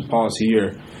 maybe I should pause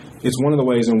here. It's one of the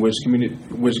ways in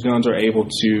which guns are able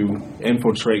to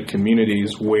infiltrate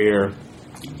communities where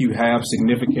you have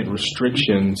significant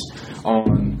restrictions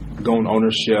on gun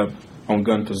ownership, on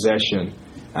gun possession.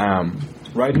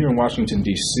 Right here in Washington,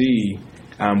 D.C.,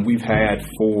 we've had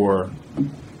for,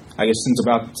 I guess, since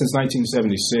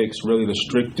 1976, really the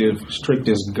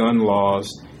strictest gun laws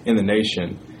in the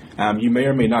nation. You may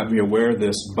or may not be aware of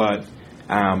this, but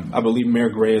I believe Mayor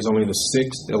Gray is only the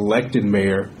 6th elected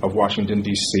mayor of Washington,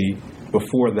 D.C.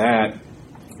 Before that,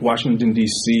 Washington,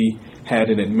 D.C. had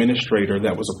an administrator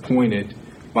that was appointed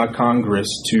by Congress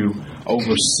to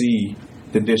oversee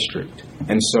the district.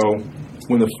 And so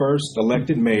when the first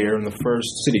elected mayor and the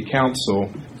first city council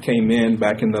came in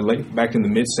back in the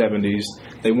mid-70s,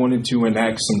 they wanted to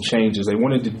enact some changes. They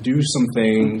wanted to do some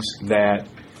things that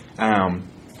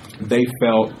they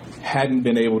felt hadn't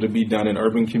been able to be done in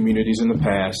urban communities in the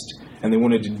past, and they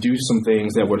wanted to do some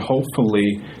things that would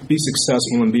hopefully be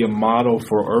successful and be a model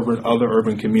for other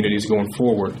urban communities going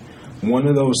forward. One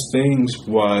of those things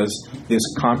was this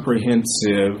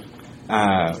comprehensive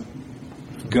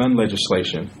gun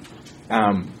legislation.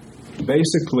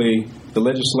 Basically, the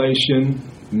legislation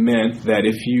meant that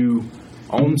if you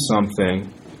own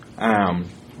something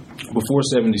before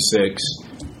 76,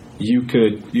 you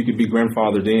could be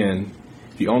grandfathered in.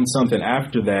 If you own something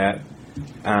after that,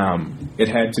 it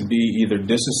had to be either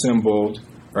disassembled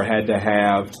or had to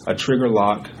have a trigger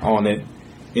lock on it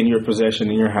in your possession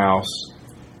in your house,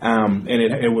 and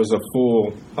it was a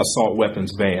full assault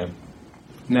weapons ban.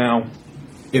 Now,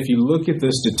 if you look at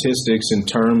the statistics in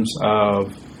terms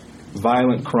of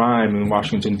violent crime in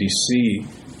Washington, D.C.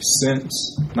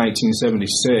 since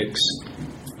 1976,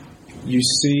 you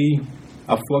see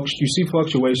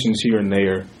fluctuations here and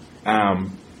there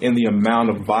in the amount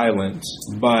of violence,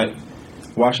 but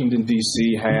Washington,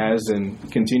 D.C. has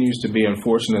and continues to be,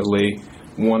 unfortunately,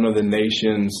 one of the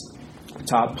nation's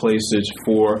top places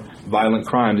for violent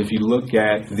crimes. If you look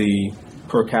at the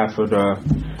per capita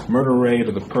murder rate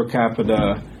or the per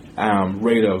capita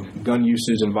rate of gun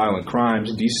usage and violent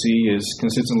crimes, D.C. has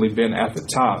consistently been at the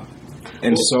top.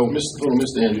 And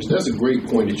Mr. Andrews, that's a great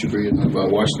point that you bring up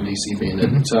about Washington, D.C. being at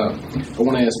the top. I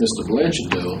want to ask Mr. Blanchard,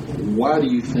 though, why do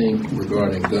you think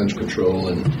regarding gun control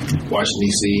in Washington,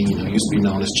 D.C., used to be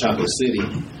known as Chocolate City,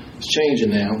 it's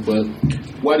changing now, but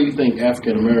why do you think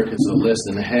African Americans are less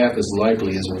than half as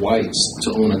likely as whites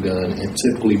to own a gun and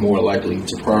typically more likely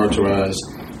to prioritize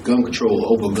gun control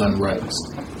over gun rights?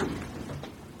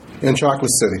 In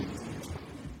Chocolate City,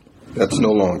 that's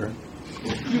no longer.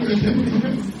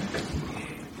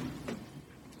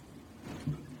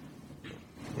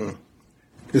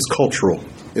 It's cultural.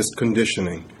 It's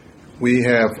conditioning. We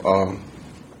have,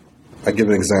 I give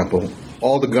an example.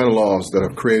 all the gun laws that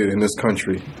are created in this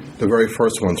country, the very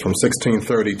first ones from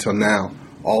 1630 till now,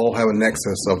 all have a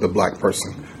nexus of the black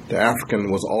person. The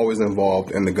African was always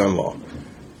involved in the gun law.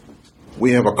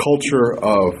 We have a culture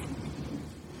of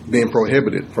being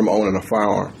prohibited from owning a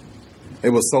firearm. It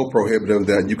was so prohibitive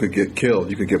that you could get killed,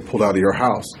 you could get pulled out of your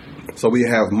house. So we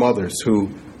have mothers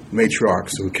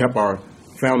matriarchs who kept our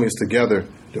families together,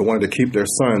 that wanted to keep their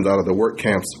sons out of the work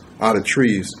camps, out of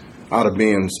trees, out of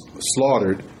being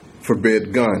slaughtered,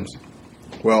 forbid guns.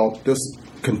 Well, this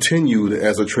continued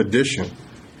as a tradition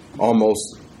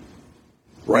almost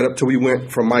right up till we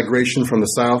went from migration from the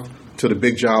South to the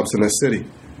big jobs in the city.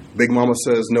 Big Mama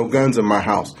says, no guns in my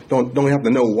house. Don't have to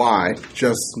know why,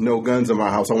 just no guns in my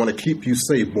house. I want to keep you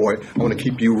safe, boy. I want to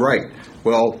keep you right.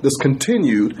 Well, this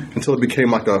continued until it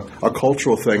became like a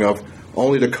cultural thing of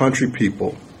only the country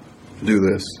people do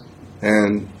this.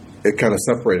 And it kind of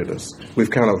separated us. We've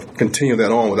kind of continued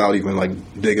that on without even like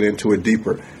digging into it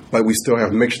deeper. But we still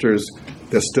have mixtures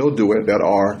that still do it, that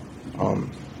are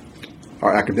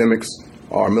our academics,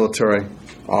 our military,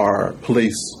 our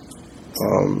police,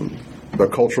 the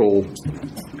cultural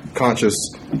conscious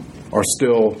are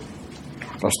still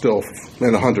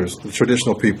and the hunters, the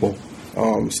traditional people,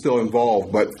 still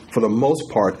involved. But for the most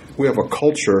part, we have a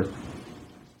culture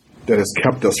that has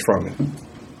kept us from it.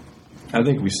 I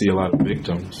think we see a lot of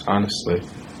victims, honestly.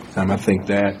 I think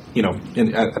that,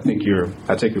 and I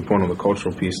take your point on the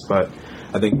cultural piece, but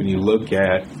I think when you look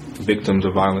at victims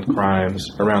of violent crimes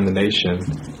around the nation,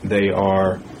 they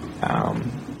are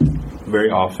very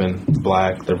often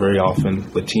black, they're very often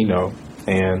Latino,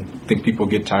 and I think people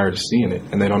get tired of seeing it,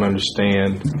 and they don't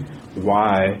understand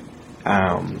why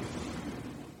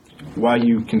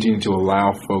you continue to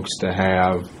allow folks to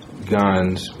have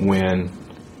guns when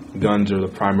guns are the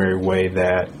primary way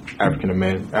that African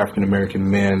American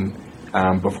men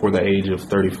before the age of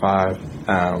 35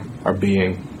 are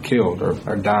being killed or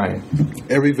are dying.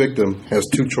 Every victim has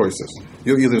two choices.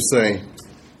 You'll either say,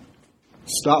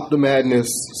 stop the madness,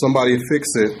 somebody fix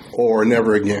it, or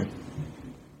never again.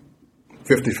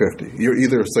 50-50. You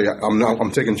either say,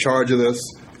 I'm taking charge of this,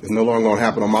 it's no longer going to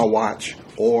happen on my watch,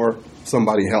 or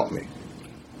somebody help me.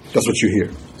 That's what you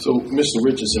hear. So, Mr.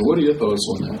 Richardson, what are your thoughts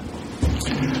on that?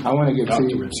 I want to get to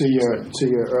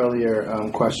your earlier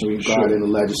question regarding the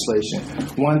legislation.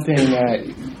 One thing that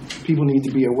people need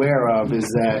to be aware of is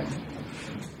that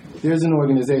there's an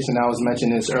organization, I was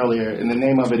mentioning this earlier, and the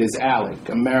name of it is ALEC,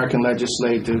 American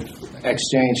Legislative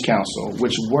Exchange Council,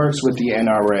 which works with the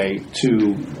NRA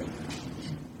to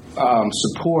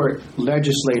support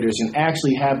legislators and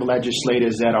actually have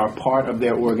legislators that are part of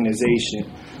their organization,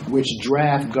 which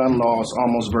draft gun laws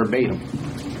almost verbatim.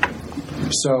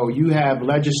 So you have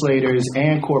legislators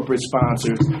and corporate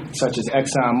sponsors such as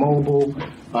ExxonMobil,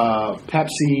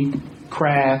 Pepsi,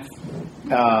 Kraft,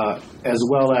 as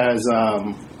well as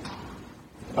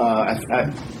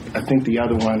I think the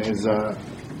other one is I'm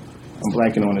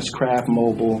blanking on, it's Kraft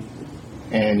Mobile,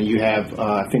 and you have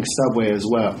I think Subway as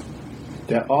well.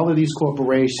 That all of these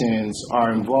corporations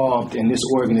are involved in this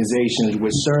organization,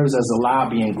 which serves as a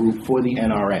lobbying group for the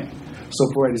NRA. So,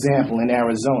 for example, in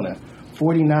Arizona,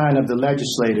 49 of the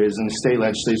legislators in the state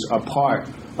legislatures are part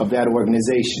of that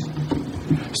organization.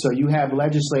 So you have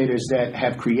legislators that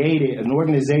have created an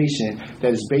organization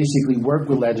that has basically worked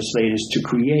with legislators to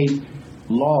create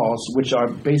laws which are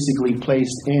basically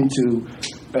placed into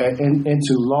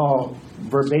law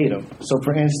verbatim. So,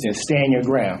 for instance, Stand Your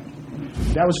Ground.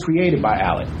 That was created by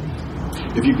ALEC.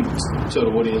 If you could tell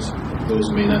the audience, those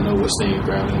who may not know what Stand Your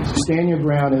Ground is. Stand Your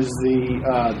Ground is the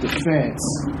defense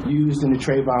used in the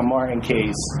Trayvon Martin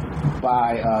case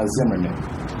by Zimmerman,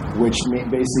 which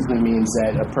basically means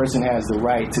that a person has the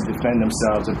right to defend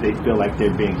themselves if they feel like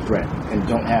they're being threatened and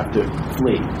don't have to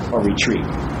flee or retreat.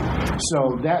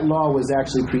 So that law was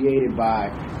actually created by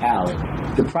ALEC.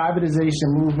 The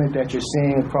privatization movement that you're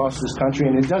seeing across this country,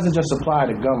 and it doesn't just apply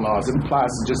to gun laws, it applies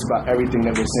to just about everything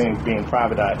that we're seeing being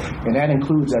privatized, and that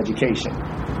includes education.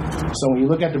 So when you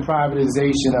look at the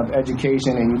privatization of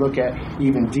education, and you look at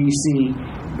even D.C.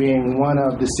 being one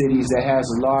of the cities that has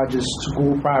the largest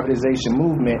school privatization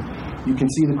movement, you can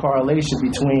see the correlation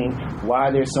between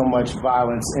why there's so much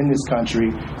violence in this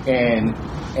country and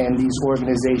these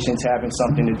organizations having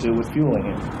something to do with fueling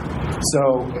it.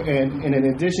 So, and in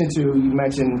addition to, you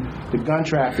mentioned the gun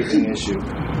trafficking issue.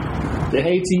 The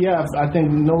ATF, I think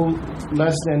no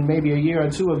less than maybe a year or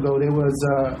two ago, there was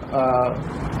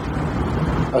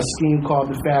a scheme called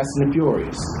the Fast and the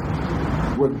Furious,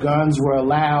 where guns were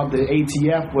allowed. The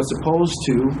ATF was supposed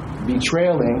to be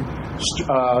trailing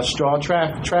straw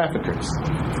traffickers.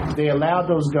 They allowed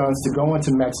those guns to go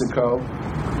into Mexico,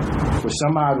 For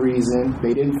some odd reason,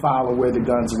 they didn't follow where the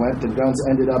guns went. The guns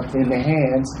ended up in the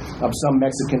hands of some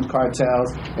Mexican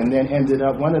cartels, and then ended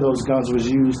up, one of those guns was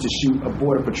used to shoot a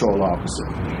Border Patrol officer.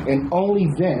 And only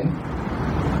then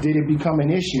did it become an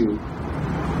issue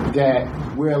that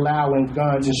we're allowing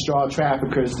guns and straw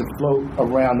traffickers to float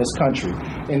around this country.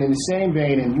 And in the same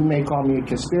vein, and you may call me a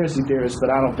conspiracy theorist, but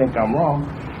I don't think I'm wrong,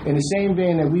 in the same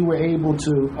vein that we were able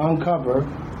to uncover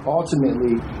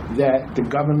ultimately that the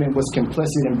government was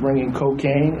complicit in bringing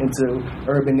cocaine into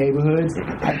urban neighborhoods,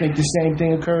 I think the same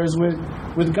thing occurs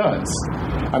with guns.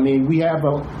 I mean, we have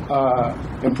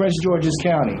in Prince George's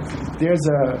County, there's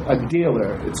a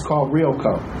dealer, it's called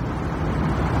Realco.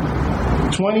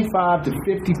 25 to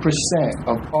 50%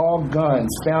 of all guns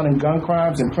found in gun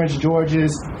crimes in Prince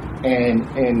George's and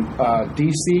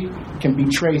D.C. can be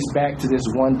traced back to this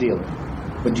one dealer.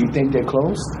 But do you think they're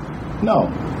closed?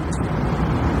 No.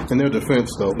 In their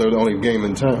defense, though, they're the only game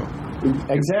in town.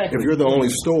 Exactly. If you're the only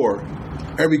store,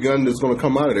 every gun that's going to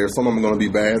come out of there, some of them are going to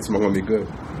be bad, some are going to be good.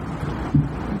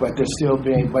 But there still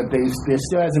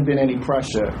hasn't been any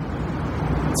pressure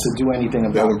to do anything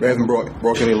about it. They haven't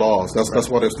broke any laws. That's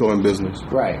why they're still in business.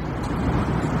 Right.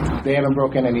 They haven't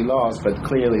broken any laws, but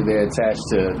clearly they're attached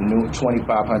to new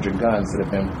 2,500 guns that have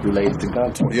been related to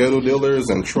gun torture. Auto dealers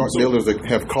and truck dealers that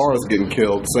have cars getting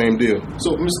killed, same deal.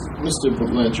 So, Mr.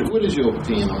 Blanchard, what is your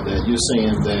opinion on that? You're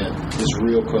saying that it's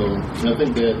Realco, and I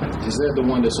think is that the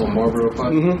one that's on Marlboro Pike?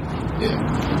 Mm-hmm. Yeah.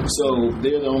 So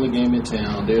they're the only game in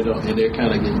town. They're kind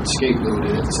of getting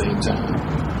scapegoated at the same time.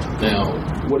 Now,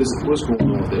 what's going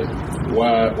on there?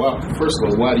 Why? First of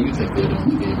all, why do you think they're the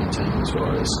only game in town as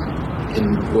far as in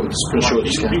Prince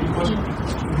George's County?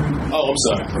 Oh, I'm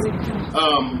sorry.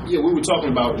 We were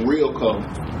talking about Realco.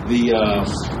 You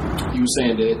were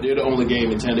saying that they're the only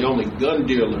game in town, the only gun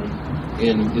dealer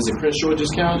is it Prince George's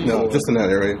County? No, just in that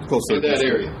area. Close in that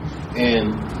area.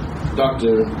 And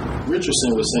Dr.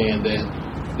 Richardson was saying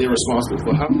that they're responsible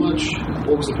for how much?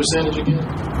 What was the percentage again?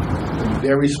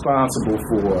 They're responsible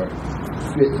for,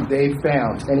 they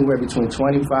found anywhere between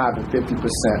 25 and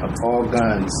 50% of all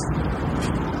guns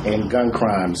and gun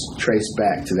crimes traced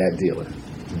back to that dealer.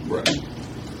 Right.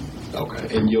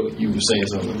 Okay. And you were saying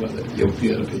something about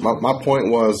that. My point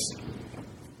was,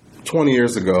 20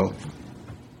 years ago,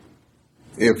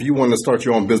 if you wanted to start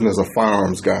your own business as a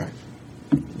firearms guy,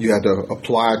 you had to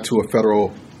apply to a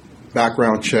federal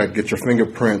background check, get your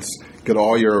fingerprints, get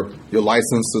all your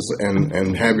licenses,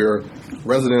 and have your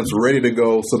residence ready to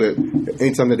go so that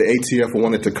anytime that the ATF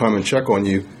wanted to come and check on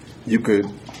you, you could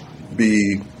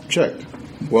be checked.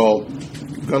 Well,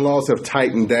 gun laws have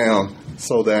tightened down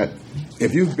so that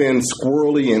if you've been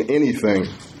squirrely in anything,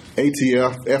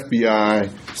 ATF,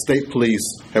 FBI, state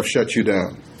police have shut you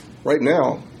down. Right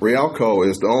now, Realco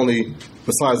is the only,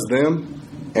 besides them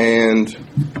and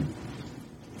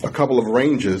a couple of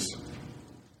ranges,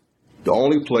 the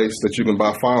only place that you can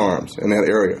buy firearms in that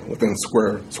area within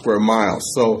square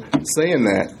miles. So saying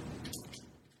that,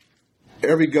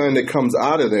 every gun that comes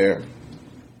out of there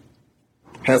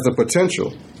has the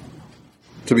potential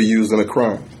to be used in a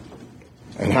crime.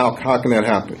 And how can that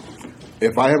happen?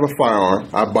 If I have a firearm,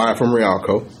 I buy it from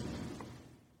Realco.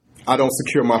 I don't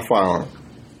secure my firearm.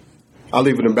 I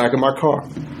leave it in the back of my car.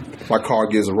 My car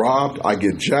gets robbed, I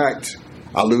get jacked,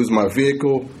 I lose my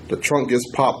vehicle, the trunk gets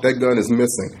popped, that gun is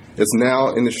missing. It's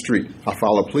now in the street. I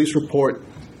file a police report,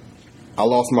 I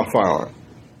lost my firearm.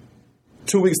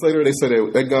 2 weeks later, they say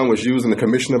that gun was used in the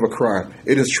commission of a crime.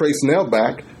 It is traced now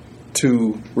back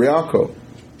to Realco.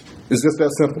 It's just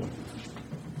that simple.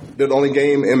 They're the only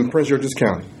game in Prince George's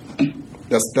County.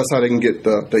 That's how they can get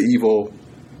the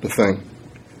thing.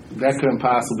 That couldn't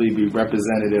possibly be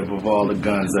representative of all the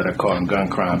guns that are caught in gun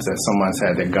crimes that someone's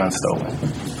had their gun stolen.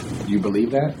 You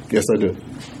believe that? Yes, I do.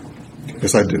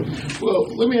 Yes, I do.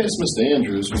 Well, let me ask Mr.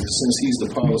 Andrews, since he's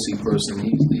the policy person,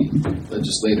 he's the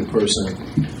legislative person.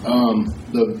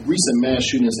 The recent mass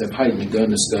shootings have heightened the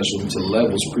gun discussion to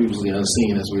levels previously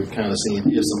unseen, as we've kind of seen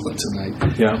here somewhat tonight.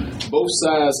 Yeah. Both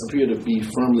sides appear to be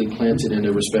firmly planted in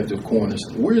their respective corners.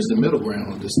 Where's the middle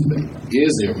ground on this debate?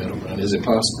 Is there a middle ground? Is it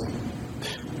possible?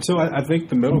 So I think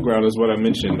the middle ground is what I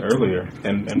mentioned earlier,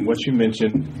 and what you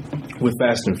mentioned with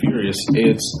Fast and Furious.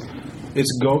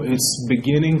 It's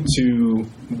beginning to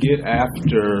get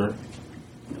after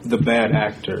the bad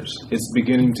actors. It's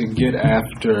beginning to get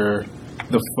after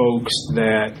the folks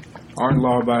that aren't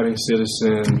law-abiding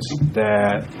citizens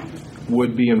that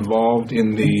would be involved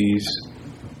in these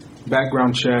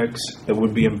background checks, that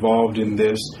would be involved in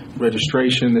this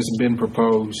registration that's been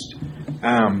proposed.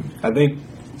 I think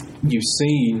you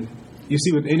see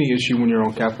with any issue when you're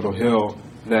on Capitol Hill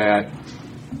that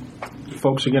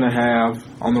folks are going to have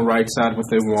on the right side what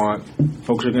they want.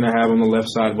 Folks are going to have on the left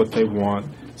side what they want.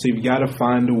 So you've got to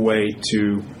find a way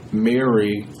to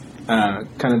marry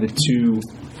kind of the two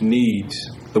needs,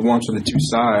 the wants of the two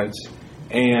sides.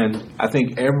 And I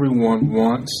think everyone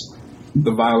wants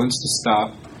the violence to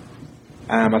stop.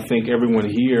 I think everyone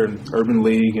here, Urban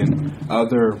League and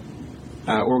other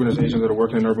organizations that are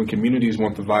working in urban communities,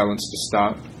 want the violence to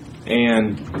stop.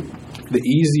 And the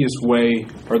easiest way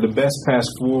or the best path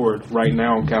forward right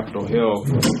now on Capitol Hill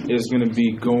is going to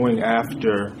be going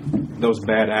after those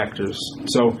bad actors.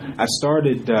 So I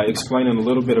started explaining a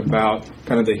little bit about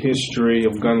kind of the history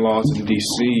of gun laws in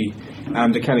D.C.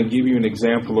 To kind of give you an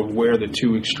example of where the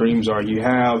two extremes are. You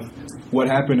have what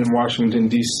happened in Washington,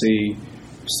 D.C.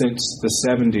 since the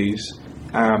 70s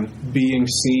being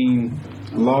seen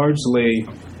largely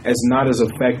as not as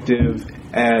effective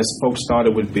as folks thought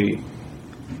it would be.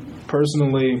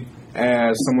 Personally,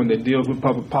 as someone that deals with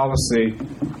public policy,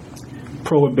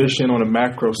 prohibition on a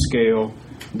macro scale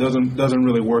doesn't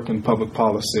really work in public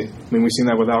policy. I mean, we've seen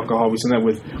that with alcohol. We've seen that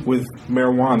with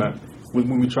marijuana.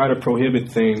 When we try to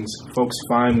prohibit things, folks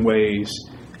find ways,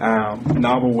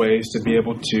 novel ways to be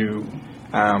able to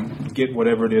get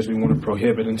whatever it is we want to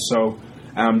prohibit. And so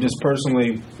just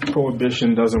personally,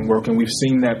 prohibition doesn't work. And we've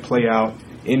seen that play out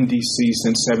in D.C.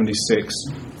 since 76.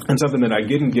 And something that I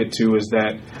didn't get to is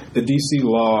that the D.C.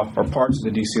 law, or parts of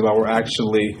the D.C. law, were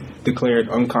actually declared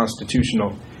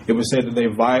unconstitutional. It was said that they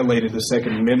violated the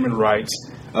Second Amendment rights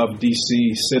of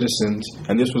D.C. citizens,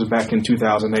 and this was back in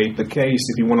 2008. The case,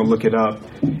 if you want to look it up,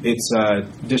 it's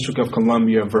District of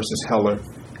Columbia versus Heller,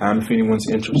 if anyone's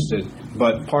interested.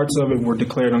 But parts of it were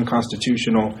declared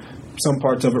unconstitutional. Some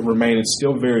parts of it remain. It's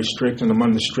still very strict and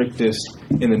among the strictest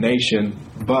in the nation.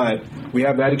 But we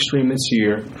have that extreme this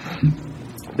year.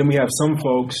 Then we have some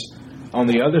folks on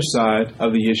the other side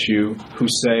of the issue who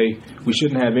say we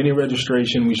shouldn't have any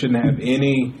registration, we shouldn't have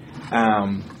any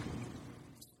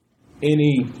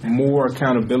more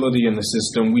accountability in the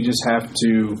system. We just have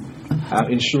to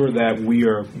ensure that we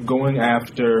are going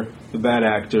after the bad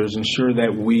actors, ensure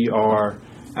that we are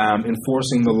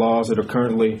enforcing the laws that are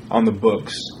currently on the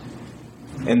books.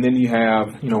 And then you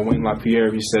have, Wayne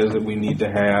LaPierre, he says that we need to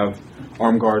have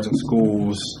armed guards in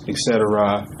schools,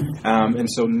 etc. And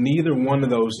so neither one of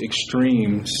those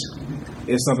extremes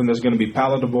is something that's going to be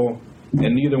palatable,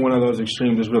 and neither one of those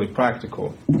extremes is really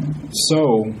practical.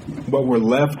 So what we're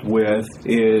left with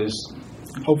is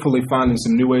hopefully finding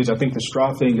some new ways. I think the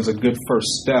straw thing is a good first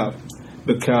step,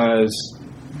 because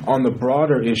on the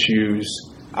broader issues,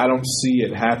 I don't see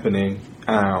it happening.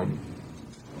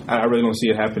 I really don't see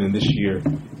it happening this year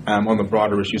on the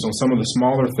broader issues. On some of the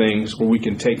smaller things where we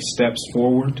can take steps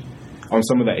forward, on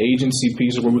some of the agency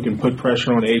pieces where we can put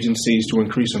pressure on agencies to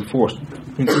increase enforcement.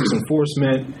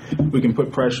 We can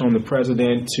put pressure on the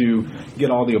president to get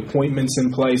all the appointments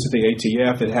in place at the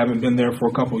ATF that haven't been there for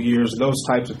a couple of years. Those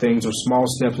types of things are small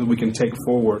steps that we can take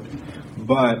forward.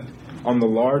 But on the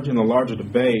larger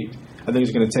debate, I think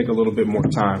it's going to take a little bit more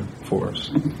time for us.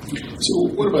 So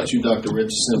what about you, Dr.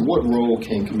 Richardson? What role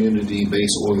can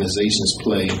community-based organizations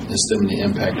play in stemming the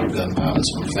impact of gun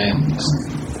violence on families?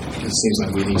 It seems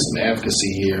like we need some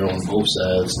advocacy here on both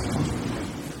sides.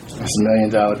 That's $1 million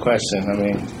question. I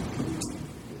mean,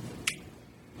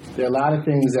 there are a lot of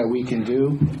things that we can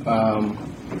do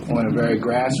on a very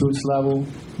grassroots level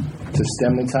to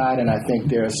stem the tide, and I think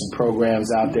there are some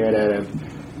programs out there that have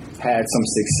had some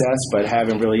success but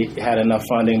haven't really had enough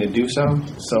funding to do so.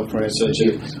 So, for instance,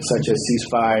 such as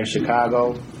Ceasefire in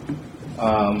Chicago.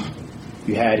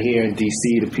 You had here in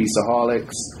D.C. the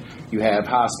Peaceaholics. You have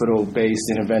hospital-based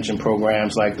intervention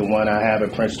programs like the one I have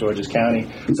at Prince George's County.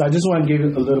 So I just want to give you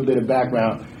a little bit of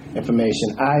background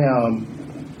information.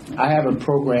 I have a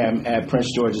program at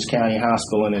Prince George's County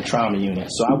Hospital in the trauma unit.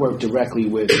 So I work directly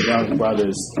with young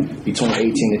brothers between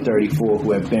 18 and 34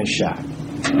 who have been shot.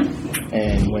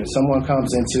 And when someone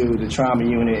comes into the trauma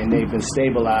unit and they've been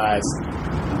stabilized,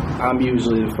 I'm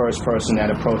usually the first person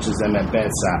that approaches them at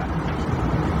bedside.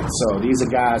 So these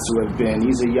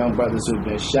are young brothers who have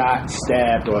been shot,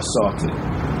 stabbed, or assaulted.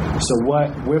 So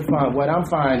what I'm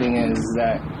finding is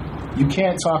that you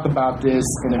can't talk about this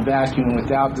in a vacuum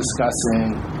without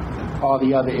discussing all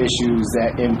the other issues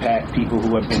that impact people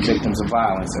who have been victims of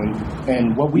violence.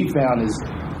 And what we found is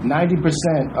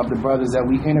 90% of the brothers that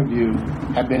we interview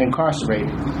have been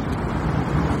incarcerated.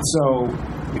 So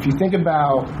if you think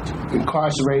about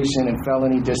incarceration and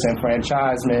felony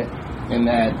disenfranchisement, and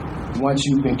that once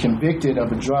you've been convicted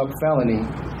of a drug felony,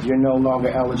 you're no longer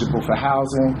eligible for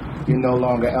housing, you're no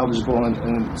longer eligible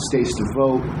in states to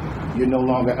vote, you're no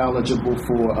longer eligible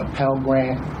for a Pell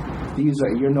Grant.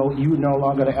 You're no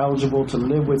longer eligible to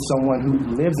live with someone who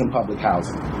lives in public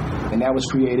housing. And that was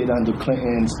created under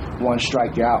Clinton's One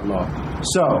Strike You're Out law.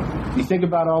 So you think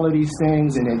about all of these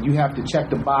things, and then you have to check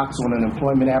the box on an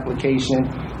employment application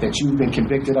that you've been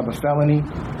convicted of a felony,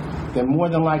 then more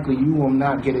than likely you will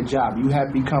not get a job. You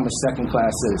have become a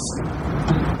second-class citizen.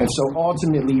 And so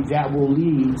ultimately that will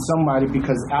lead somebody,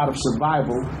 because out of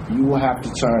survival, you will have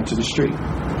to turn to the street.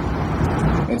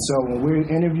 And so when we're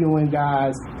interviewing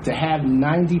guys, to have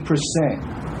 90%,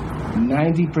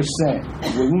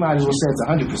 well, we might as well say it's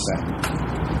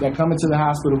 100%, that come into the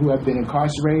hospital who have been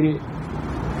incarcerated,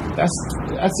 that's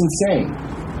insane.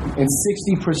 And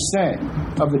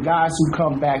 60% of the guys who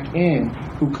come back in,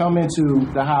 who come into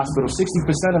the hospital,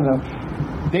 60% of them,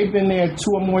 they've been there 2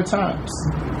 or more times.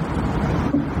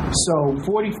 So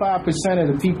 45% of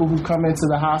the people who come into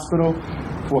the hospital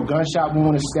for a gunshot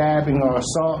wound, a stabbing, or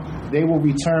assault, they will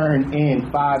return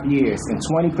in 5 years. And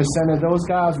 20% of those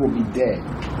guys will be dead.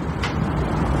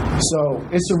 So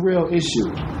it's a real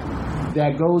issue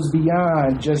that goes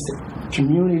beyond just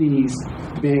communities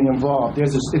being involved.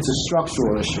 It's a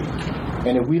structural issue.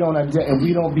 And if we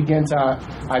don't begin to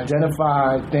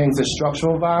identify things as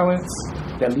structural violence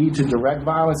that lead to direct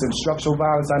violence, and structural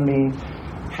violence, I mean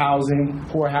housing,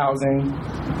 poor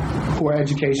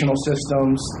educational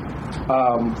systems,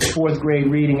 fourth grade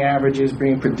reading averages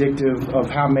being predictive of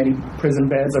how many prison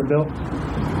beds are built.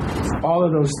 All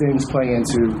of those things play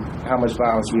into how much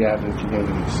violence we have in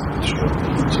communities. Sure.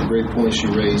 It's a great point you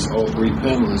raised. All three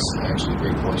panelists, actually,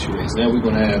 great points you raised. Now we're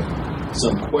going to have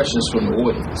some questions from the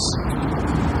audience.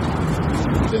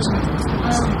 Yes, ma'am.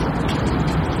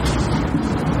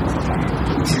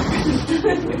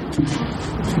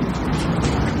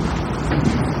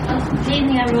 Good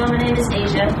evening, everyone. My name is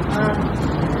Asia.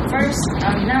 First,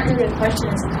 not really a question,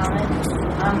 it's a comment.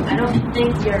 I don't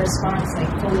think your response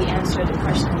fully answered the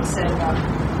question you said about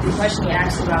the question you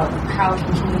asked about how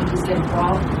can communities get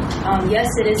involved. Yes,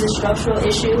 it is a structural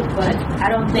issue, but I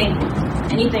don't think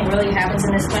anything really happens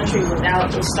in this country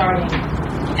without it starting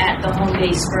at the home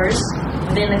base first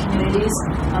within the communities.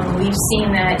 We've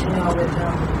seen that,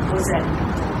 with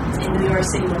in New York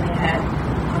City when they had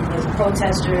the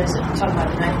protesters. I'm talking about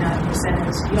the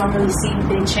 99%ers. You don't really see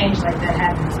big change like that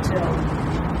happen until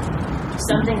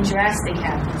something drastic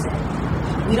happens.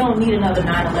 And we don't need another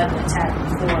 9/11 attack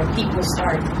before people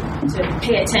start to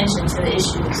pay attention to the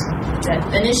issues.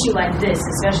 An issue like this,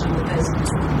 especially because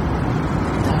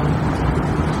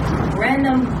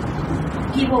random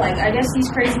people, I guess these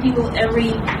crazy people,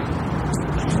 every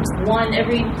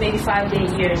maybe 5 to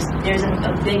 8 years, there's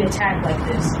a big attack like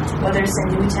this, whether it's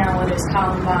in Newtown, whether it's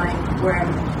Columbine,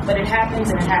 wherever. But it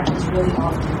happens, and it happens really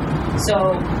often.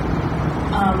 So,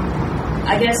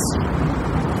 I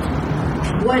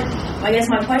guess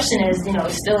my question is,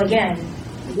 still again,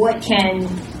 what can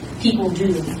people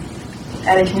do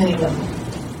at a community level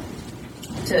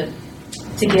to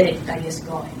get it,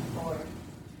 going? Or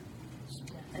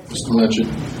Mr. Blanchard.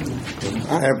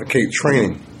 I advocate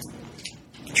training.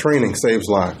 Training saves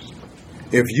lives.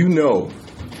 If you know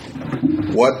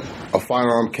what a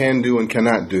firearm can do and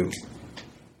cannot do,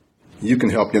 you can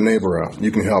help your neighbor out.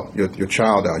 You can help your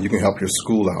child out. You can help your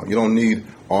school out. You don't need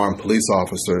armed police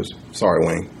officers. Sorry,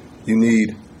 Wayne. You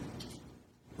need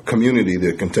a community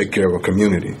that can take care of a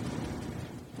community.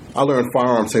 I learned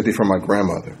firearm safety from my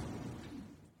grandmother.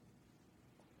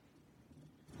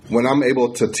 When I'm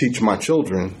able to teach my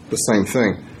children, the same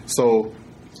thing. So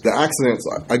the accidents,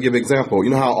 I give an example. You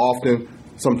know how often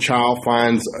some child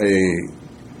finds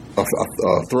a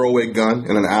throwaway gun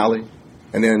in an alley,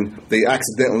 and then they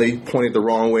accidentally point it the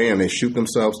wrong way and they shoot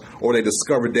themselves, or they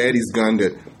discover daddy's gun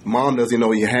that mom doesn't know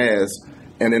he has,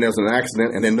 and then there's an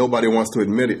accident and then nobody wants to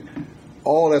admit it.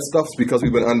 All that stuff's because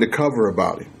we've been undercover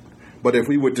about it. But if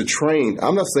we were to train,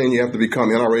 I'm not saying you have to become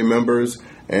NRA members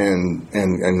and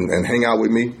hang out with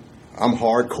me. I'm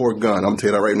hardcore gun. I'm going to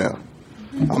tell you that right now.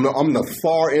 I'm the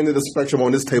far end of the spectrum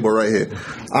on this table right here.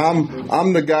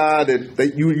 I'm the guy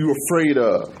that you're afraid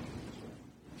of,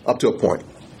 up to a point.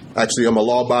 Actually, I'm a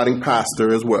law-abiding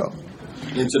pastor as well.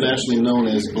 Internationally known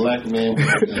as Black Man with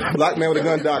a Gun.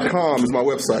 BlackManWithAGun.com is my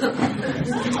website.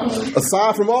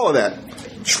 Aside from all of that,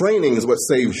 training is what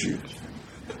saves you.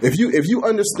 If you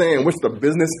understand what's the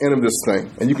business end of this thing,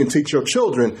 and you can teach your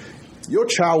children, your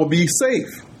child will be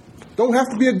safe. Don't have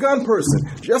to be a gun person.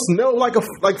 Just know like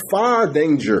fire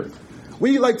danger.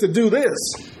 We like to do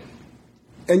this.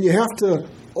 And you have to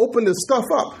open this stuff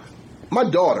up. My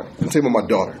daughter, I'll tell you about my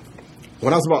daughter.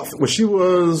 When she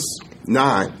was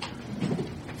 9,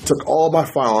 took all my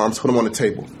firearms, put them on the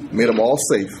table, made them all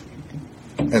safe,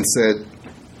 and said,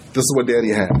 "This is what Daddy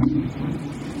had."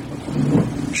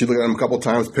 She looked at him a couple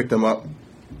times, picked him up.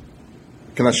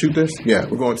 Can I shoot this? Yeah,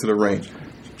 we're going to the range.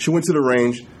 She went to the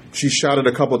range. She shot it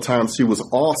a couple times. She was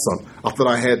awesome. I thought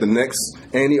I had the next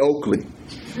Annie Oakley.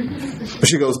 But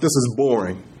she goes, this is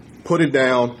boring. Put it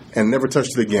down and never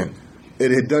touched it again.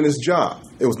 It had done its job.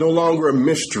 It was no longer a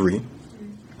mystery.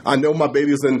 I know my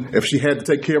baby is in, if she had to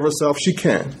take care of herself, she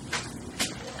can.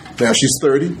 Now she's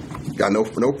 30. Got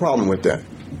no problem with that.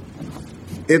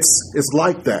 It's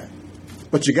like that.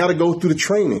 But you got to go through the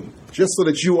training just so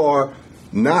that you are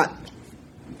not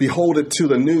beholden to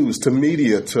the news, to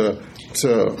media, to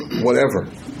whatever.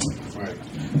 Right.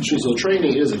 So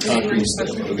training is a concrete step.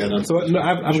 So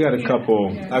I've got a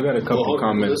couple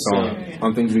comments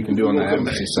on things we can do on the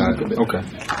advocacy side. Okay.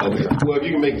 Well, if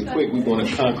you can make it quick, we want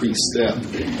a concrete step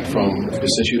from,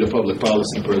 since you're the public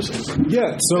policy person.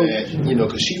 Yeah. So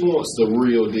because she wants the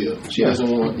real deal. She doesn't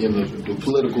want the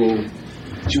political.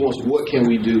 She wants what can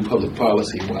we do public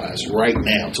policy wise right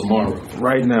now, tomorrow.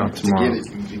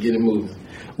 To get it moving.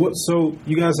 Well, so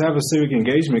you guys have a civic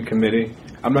engagement committee.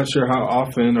 I'm not sure how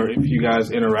often or if you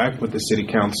guys interact with the city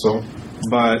council,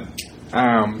 but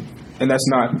and that's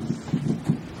not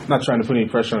trying to put any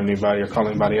pressure on anybody or call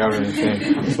anybody out or anything.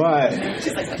 But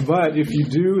if you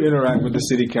do interact with the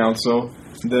city council,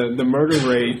 the murder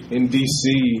rate in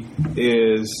DC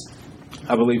is,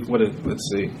 I believe, let's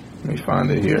see, let me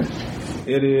find it here.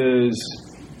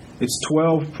 It's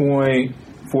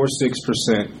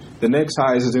 12.46%. The next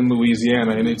highest is in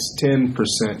Louisiana, and it's 10%.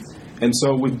 And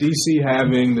so with D.C.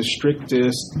 having the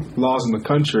strictest laws in the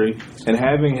country and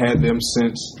having had them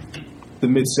since the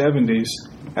mid-'70s,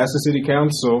 as the city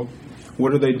council,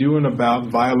 what are they doing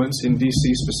about violence in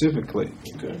D.C. specifically?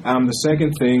 Okay. The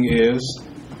second thing is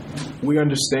we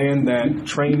understand that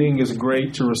training is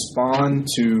great to respond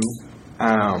to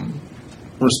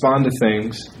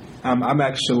things. I'm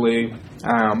actually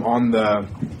on the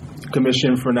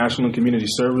Commission for National and Community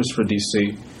Service for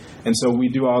D.C., and so we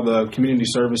do all the community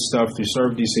service stuff through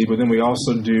Serve D.C., but then we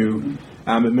also do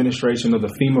administration of the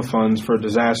FEMA funds for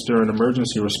disaster and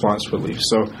emergency response relief.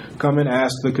 So come and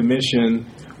ask the Commission,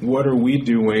 what are we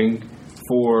doing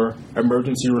for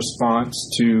emergency response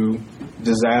to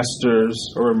disasters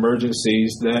or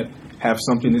emergencies that have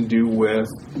something to do with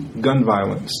gun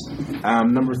violence?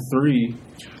 Number three,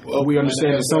 we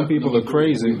understand that some people are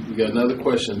crazy. We got another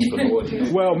question for the audience.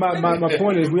 Well, my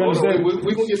point is we understand. We're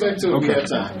going to get back to it. Okay. We have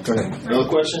time. Go ahead. Another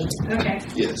question? Okay.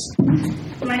 Yes.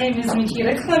 My name is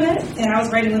Nikita Clement, and I was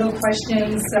writing little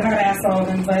questions. I'm not going to ask all of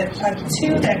them, but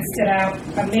two that stood out,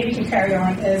 maybe you can carry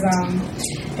on, is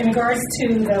in regards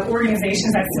to the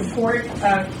organizations that support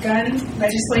gun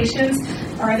legislations,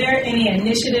 are there any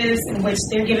initiatives in which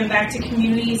they're giving back to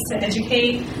communities to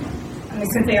educate?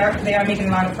 Since they are making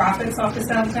a lot of profits off the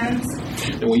sale of guns.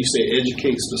 And when you say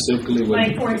educate specifically,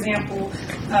 like for example,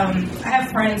 I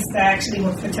have friends that actually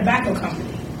work for a tobacco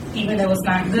company, even though it's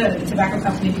not good. The tobacco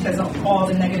company, because of all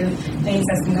the negative things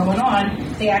that's been going on,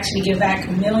 they actually give back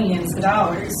millions of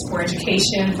dollars for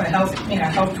education, for health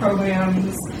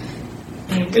programs.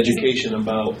 Education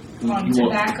about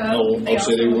tobacco.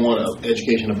 So they want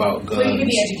education about guns. So it could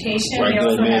be education. Right, they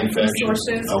also have manufacturing.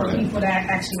 Resources for people that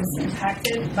actually was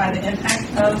impacted by the impact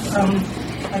of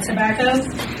tobacco.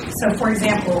 So, for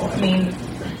example,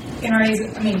 NRAs.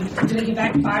 Do they give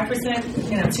back 5%?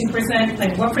 2%?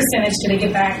 Like, what percentage do they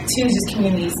give back to just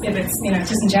communities? If it's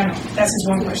just in general. That's just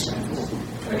one question.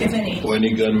 If any. Or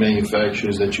any gun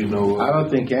manufacturers that you know of? I don't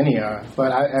think any are.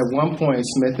 But at one point,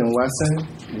 Smith & Wesson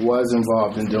was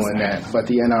involved in doing that. But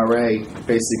the NRA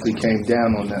basically came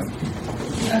down on them.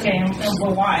 Okay,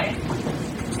 well, why?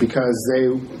 Because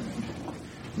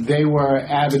they were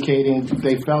advocating,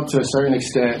 they felt to a certain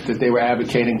extent that they were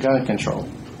advocating gun control.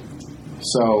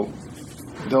 So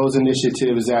those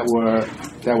initiatives that were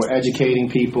educating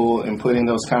people and putting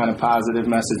those kind of positive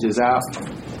messages out,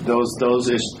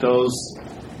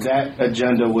 that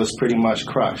agenda was pretty much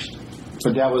crushed.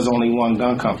 But that was only one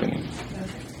gun company.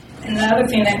 And the other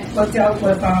thing that looked up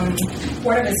with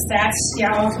what are the stats?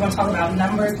 Yeah, I also want to talk about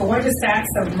numbers, but what are the stats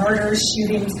of murders,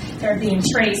 shootings that are being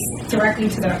traced directly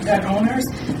to the gun owners?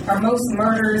 Are most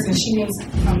murders and shootings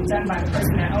done by the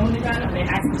person that owned the gun? Are they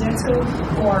accidental?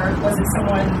 Or was it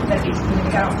someone that they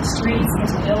got off the streets,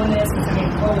 mental illness?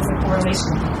 What was the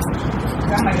correlation?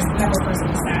 I'm like a number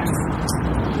person stats.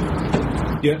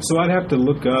 Yeah, so I'd have to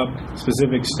look up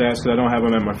specific stats because I don't have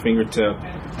them at my fingertip.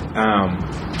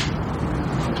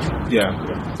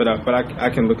 But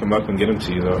I can look them up and get them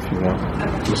to you though if you want.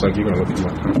 Looks like you're gonna look them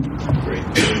up. Great.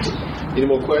 Any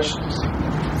more questions?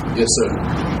 Yes, sir.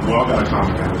 Well, I got a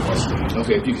comment and a question.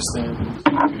 Okay, if you can stand.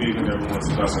 Good evening, everyone. It's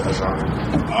Professor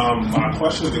Hashani. My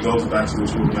question goes back to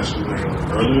what you were mentioning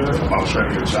earlier about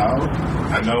training your child.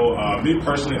 I know, me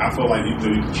personally, I feel like even though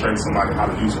you can train somebody how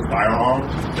to use a firearm,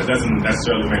 that doesn't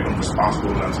necessarily make them responsible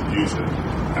enough to use it.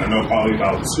 And I know probably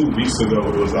about 2 weeks ago,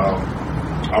 it was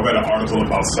I read an article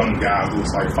about some guy who was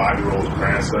like 5-year-old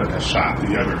grandson that shot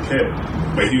the younger kid.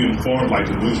 But he informed like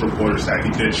the news reporters that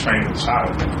he did train the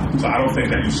child. So I don't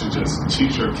think that you should just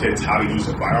teach your kids how to use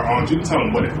a firearm. You can tell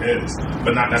them what it is,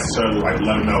 but not necessarily like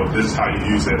let them know this is how you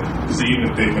use it. Because even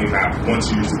if they may not want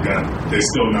to use a gun, they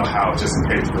still know how, just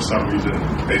in case for some reason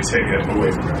they take it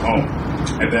away from their home.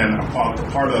 And then a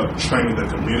part of training the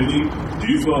community,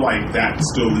 do you feel like that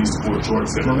still leads to more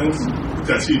George Zimmerman?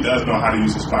 Because he does know how to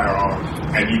use his firearm,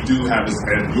 and you do have this,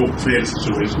 and you'll create a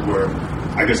situation where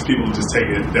I guess people just take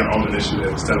it their own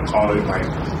initiative instead of calling like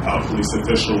police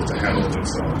officials to handle it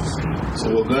themselves.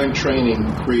 So will gun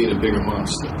training create a bigger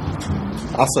monster?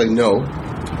 I'll say no.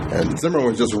 And Zimmerman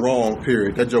was just wrong,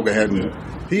 period. That joker hadn't.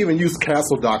 He even used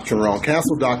Castle Doctrine wrong.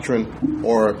 Castle Doctrine,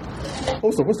 or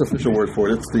what's the official word for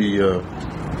it? It's the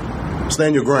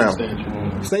Stand Your Ground.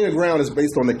 Stand Your Ground is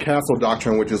based on the Castle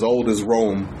Doctrine, which is old as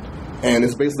Rome. And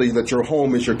it's basically that your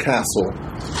home is your castle.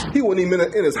 He wasn't even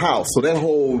in his house, so that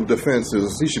whole defense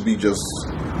is he should be just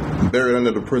buried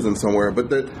under the prison somewhere.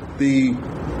 But the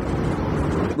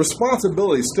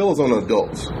responsibility still is on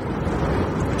adults.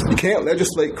 You can't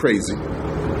legislate crazy.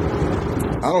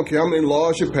 I don't care how many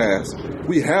laws you pass.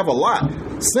 We have a lot.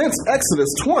 Since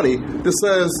Exodus 20, that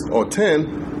says, or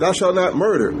 10, thou shalt not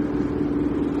murder.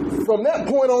 From that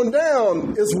point on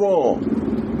down, it's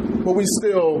wrong. But we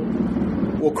still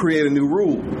will create a new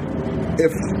rule.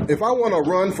 If I want to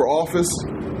run for office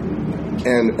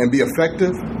and be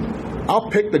effective, I'll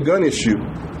pick the gun issue,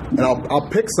 and I'll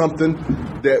pick something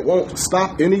that won't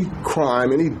stop any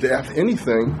crime, any death,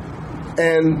 anything,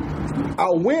 and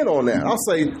I'll win on that. I'll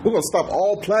say we're going to stop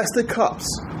all plastic cups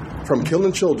from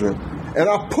killing children, and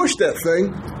I'll push that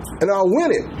thing, and I'll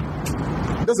win it.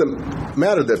 It doesn't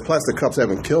matter that plastic cups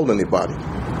haven't killed anybody.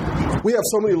 We have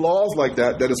so many laws like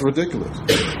that it's ridiculous.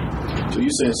 So you're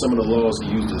saying some of the laws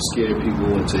are used to scare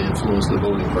people and to influence the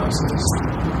voting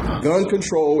process? Gun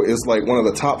control is like one of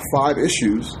the top 5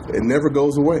 issues. It never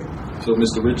goes away. So,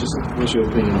 Mr. Richardson, what's your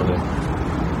opinion on that?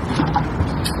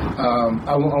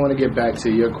 I want to get back to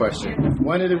your question.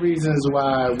 One of the reasons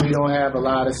why we don't have a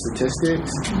lot of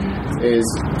statistics is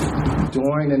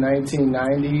during the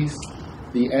 1990s,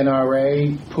 the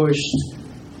NRA pushed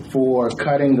for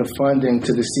cutting the funding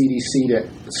to the CDC to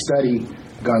study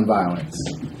gun violence.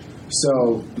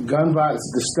 So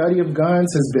the study of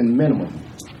guns has been minimal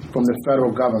from the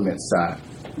federal government side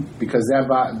because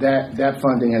that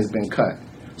funding has been cut.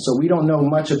 So we don't know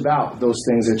much about those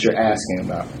things that you're asking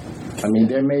about. I mean,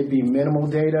 there may be minimal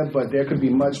data, but there could be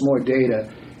much more data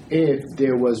if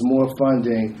there was more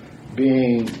funding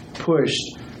being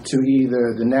pushed to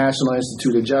either the National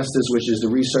Institute of Justice, which is the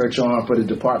research arm for the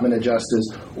Department of Justice,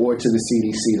 or to the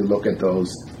CDC to look at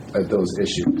those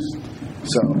issues.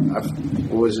 So,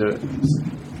 what was your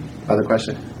other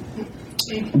question?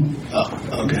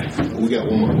 Oh, okay. We got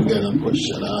one more. We got another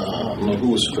question. I don't know who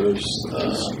was first.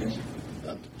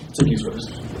 Take you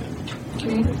first.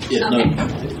 Yeah, no,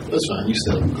 that's fine. You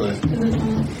still go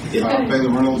ahead. Baylor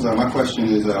Reynolds. My question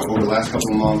is: over the last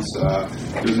couple of months,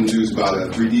 there's news about a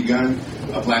 3D gun,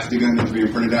 a plastic gun that's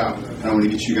being printed out. And I want to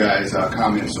get you guys'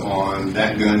 comments on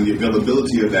that gun, the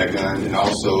availability of that gun, and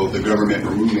also the government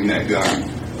removing that gun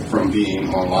from being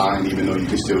online, even though you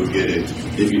can still get it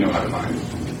if you know how to find it.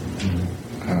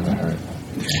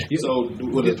 So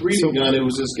with a 3D gun, it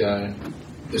was this guy.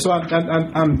 So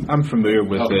I'm familiar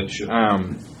with it. Sure.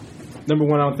 Number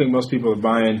one, I don't think most people are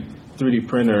buying 3D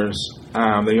printers.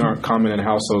 They aren't common in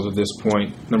households at this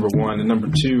point, number one. And number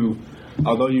two,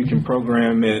 although you can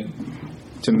program it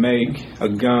to make a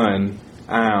gun,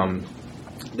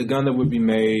 the gun that would be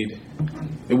made,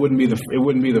 it wouldn't be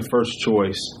the first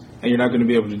choice, and you're not going to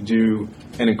be able to do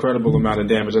an incredible amount of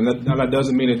damage. And that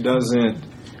doesn't mean it doesn't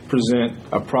present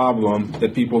a problem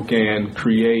that people can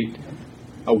create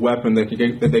a weapon that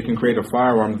they can create a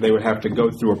firearm that they would have to go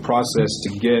through a process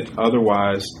to get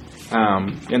otherwise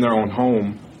in their own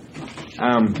home.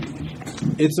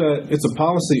 It's a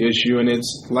policy issue, and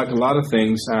it's like a lot of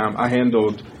things. I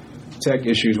handled tech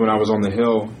issues when I was on the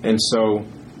Hill, and so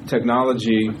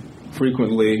technology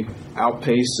frequently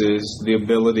outpaces the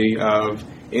ability of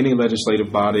any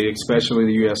legislative body, especially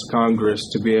the U.S. Congress,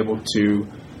 to be able to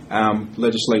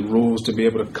legislate rules, to be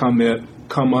able to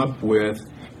come up with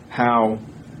how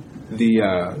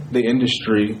the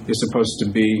industry is supposed to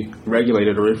be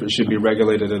regulated, or if it should be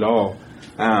regulated at all.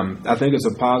 I think it's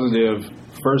a positive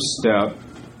first step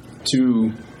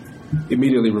to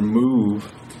immediately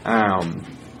remove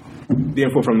the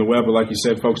info from the web, but like you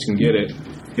said, folks can get it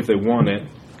if they want it.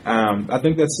 I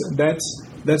think that's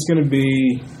going to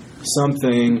be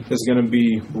something that's going to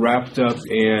be wrapped up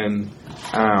in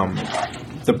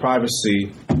the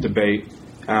privacy debate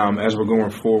as we're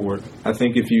going forward. I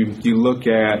think if you look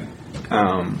at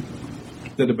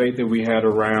the debate that we had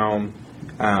around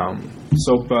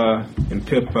SOPA and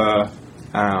PIPA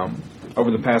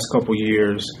over the past couple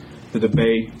years, the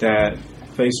debate that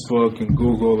Facebook and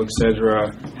Google,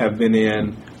 etc., have been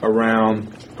in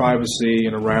around privacy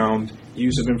and around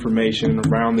use of information,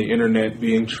 around the internet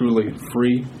being truly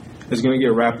free, is going to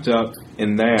get wrapped up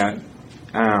in that.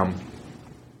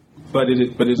 But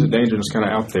it's a danger that's kind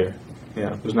of out there.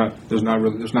 Yeah, there's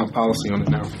not policy on it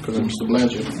now. Mr.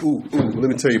 Blanchard. Let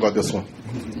me tell you about this one.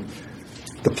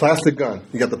 The plastic gun.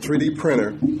 You got the 3D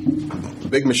printer. The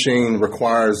big machine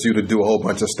requires you to do a whole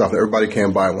bunch of stuff. Everybody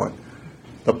can't buy one.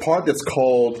 The part that's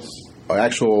called an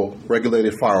actual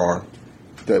regulated firearm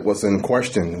that was in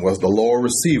question was the lower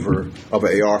receiver of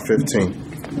an AR-15.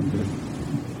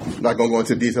 I'm not going to go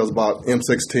into details about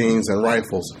M16s and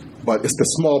rifles, but it's the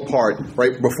small part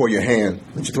right before your hand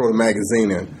that you throw the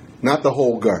magazine in, not the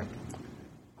whole gun.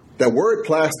 That word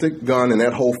plastic gun and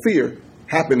that whole fear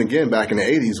happened again back in the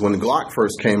 80s when the Glock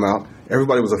first came out.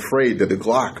 Everybody was afraid that the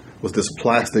Glock was this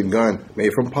plastic gun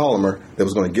made from polymer that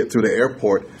was going to get through the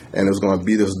airport and it was going to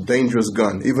be this dangerous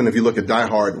gun. Even if you look at Die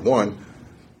Hard 1,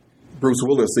 Bruce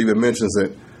Willis even mentions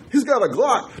it. He's got a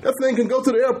Glock. That thing can go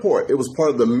to the airport. It was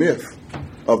part of the myth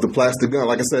of the plastic gun.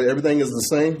 Like I said, everything is the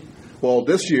same. Well,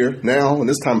 this year, now, in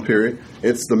this time period,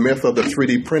 it's the myth of the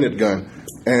 3D printed gun.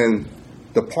 And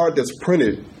the part that's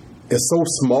printed is so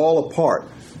small a part.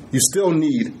 You still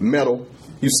need metal.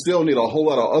 You still need a whole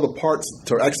lot of other parts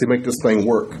to actually make this thing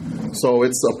work. So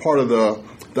it's a part of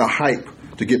the hype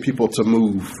to get people to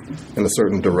move in a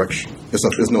certain direction.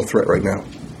 There's no threat right now.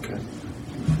 Okay.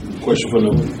 Question for the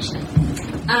witness.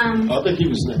 I think he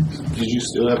was next. Did you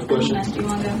still have a question? Do you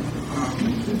want to go?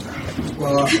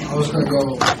 Well, I was going to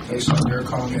go based on your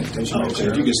comment that you mentioned.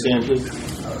 If you could stand, please.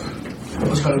 I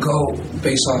was going to go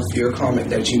based off your comment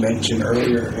that you mentioned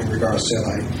earlier in regards to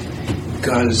like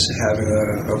guns having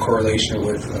a correlation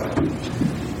with,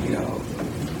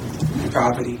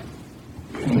 property.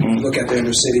 Mm-hmm. Look at the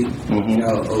inner city. Mm-hmm.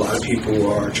 A lot of people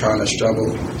are trying to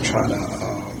struggle, trying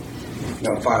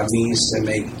to, find means to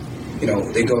make.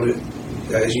 They go to,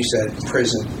 as you said,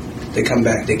 prison. They come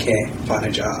back, they can't find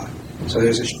a job. So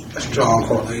there's a strong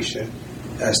correlation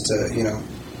as to,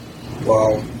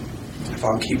 if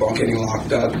I keep on getting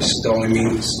locked up, it's the only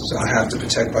means. So I have to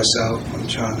protect myself. I'm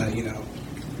trying to,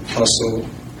 hustle,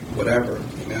 whatever,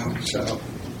 So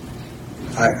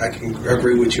I can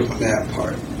agree with you on that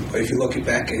part. But if you look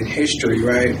back in history,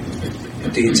 right,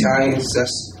 the Italians,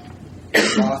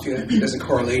 that's mafia, there's a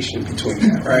correlation between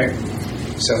that, right?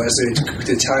 So as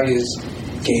the Italians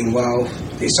gain wealth,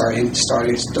 they start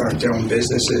their own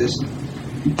businesses,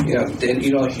 then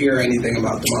you don't hear anything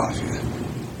about the mafia.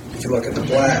 If you look at the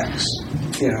blacks,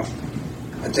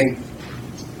 I think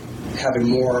having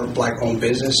more black-owned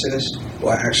businesses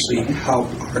will actually help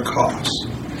our cause.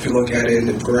 If you look at it in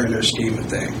the grander scheme of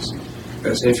things.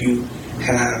 Because if you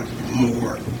have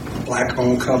more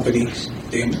black-owned companies,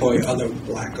 they employ other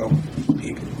black-owned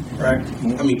people, right?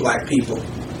 I mean, black people.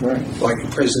 Right. Like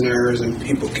prisoners and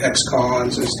people,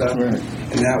 ex-cons and stuff. Right.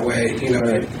 And that way,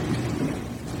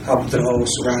 help the whole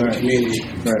surrounding community.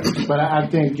 Right. But I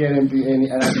think and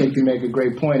I think you make a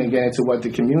great point in getting to what the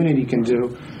community can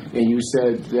do. And you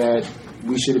said that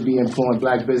we should be employing,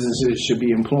 black businesses should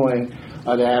be employing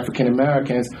other African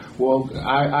Americans. Well,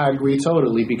 I agree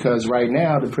totally, because right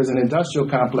now the prison industrial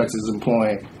complex is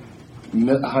employing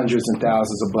hundreds and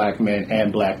thousands of black men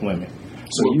and black women.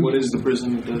 So what is the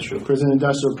prison industrial? Prison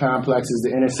industrial complex is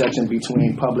the intersection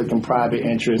between public and private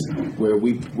interests,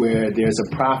 where there's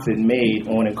a profit made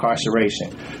on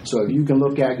incarceration. So if you can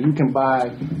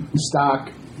buy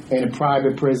stock in a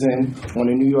private prison on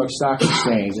the New York Stock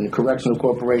Exchange and the Correctional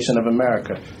Corporation of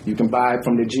America. You can buy it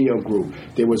from the GEO Group.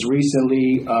 There was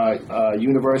recently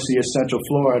University of Central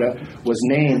Florida was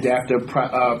named after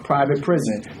a private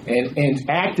prison, and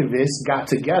activists got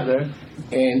together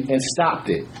and stopped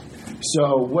it.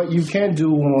 So what you can do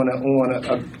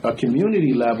on a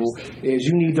community level is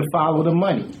you need to follow the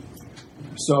money.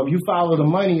 So if you follow the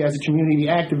money as a community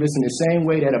activist in the same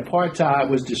way that apartheid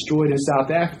was destroyed in South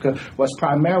Africa, was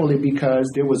primarily because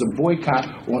there was a boycott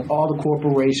on all the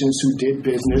corporations who did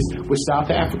business with South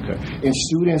Africa. And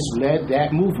students led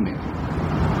that movement.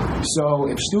 So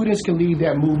if students can lead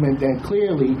that movement, then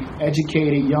clearly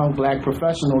educated young black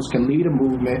professionals can lead a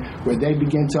movement where they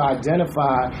begin to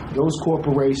identify those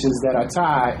corporations that are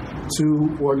tied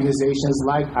to organizations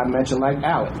like I mentioned, like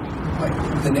ALEC. Like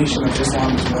the Nation of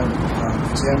Islam is one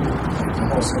example. Like the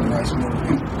whole civil rights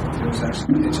movement, there was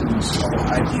actually into this whole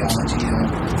ideology of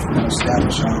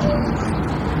establish our own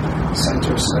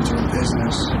center of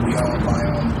business. We all buy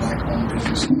own black-owned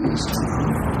businesses,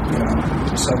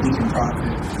 so we can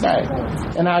profit. Right,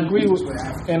 and I agree with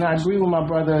my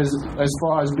brother as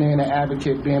far as being an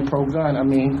advocate, being pro-gun. I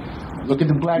mean, look at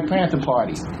the Black Panther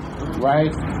Party,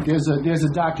 right? There's a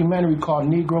documentary called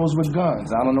Negroes with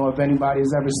Guns. I don't know if anybody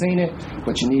has ever seen it,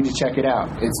 but you need to check it out.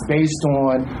 It's based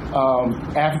on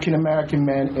African American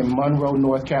men in Monroe,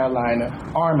 North Carolina,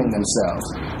 arming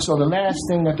themselves. So the last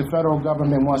thing that the federal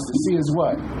government wants to see is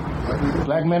what?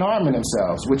 Black men arming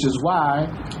themselves, which is why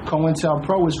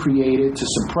COINTELPRO was created to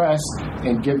suppress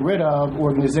and get rid of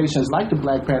organizations like the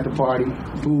Black Panther Party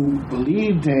who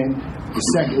believed in the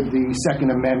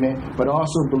Second Amendment, but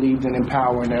also believed in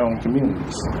empowering their own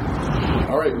communities.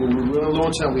 All right, well, we're running low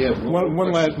on time. We have one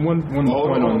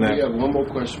point on that. We have one more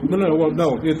question.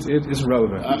 No, it's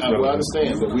relevant. I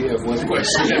understand, but we have one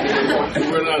question.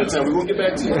 We're running out of time. We're going to get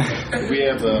back to you.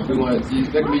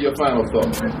 That can be your final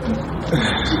thought.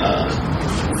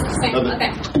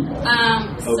 Okay.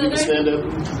 So you stand up.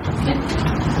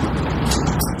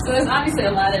 So there's obviously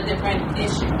a lot of different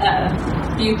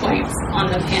viewpoints on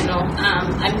the panel.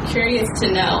 I'm curious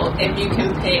to know if you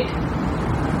can pick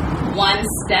one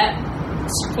step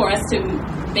for us to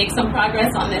make some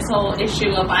progress on this whole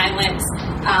issue of violence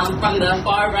from the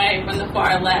far right, from the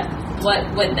far left.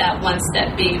 What would that one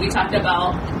step be? We talked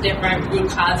about different root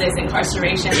causes: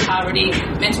 incarceration, poverty,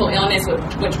 mental illness,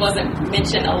 which wasn't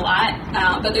mentioned a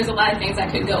lot, but there's a lot of things that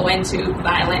could go into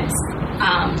violence.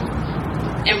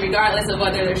 And regardless of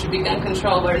whether there should be gun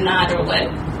control or not, or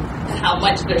how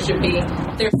much there should be,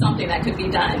 there's something that could be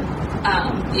done,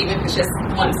 even if it's just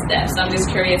one step. So I'm just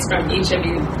curious from each of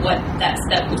you what that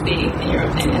step would be, in your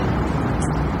opinion.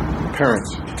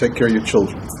 Parents, take care of your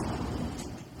children.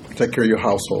 Take care of your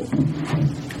household.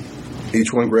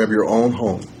 Each one grab your own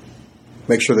home.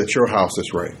 Make sure that your house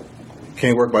is right.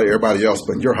 Can't work by everybody else,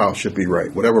 but your house should be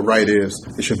right. Whatever right is,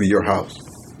 it should be your house.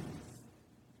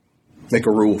 Make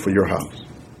a rule for your house.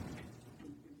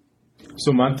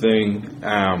 So my thing,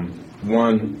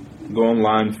 one, go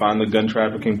online, find the Gun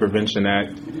Trafficking Prevention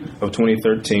Act of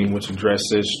 2013, which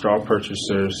addresses straw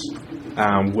purchasers,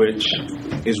 which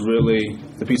is really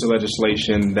the piece of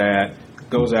legislation that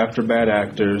goes after bad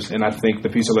actors, and I think the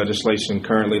piece of legislation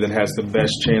currently that has the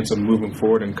best chance of moving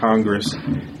forward in Congress.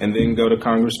 And then go to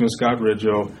Congressman Scott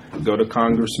Ridgell, go to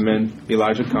Congressman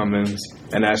Elijah Cummings,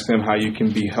 and ask them how you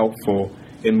can be helpful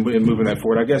in moving that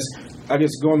forward. I guess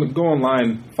go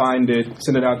online, find it,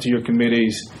 send it out to your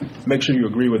committees, make sure you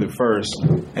agree with it first,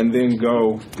 and then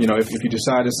go, if you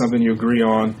decide it's something you agree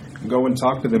on, go and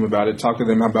talk to them about it, talk to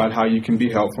them about how you can be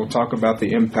helpful, talk about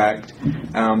the impact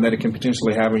that it can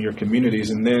potentially have on your communities.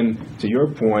 And then, to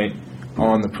your point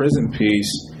on the prison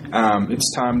piece,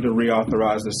 it's time to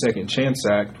reauthorize the Second Chance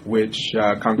Act, which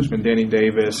Congressman Danny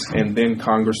Davis and then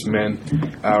Congressman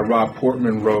Rob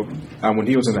Portman wrote when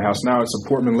he was in the House. Now it's a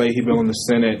Portman-Leahy bill in the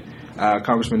Senate.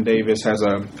 Congressman Davis has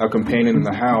a companion in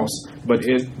the House, but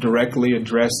it directly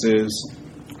addresses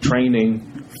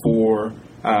training for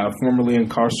formerly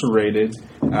incarcerated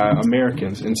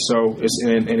Americans. And so it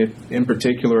in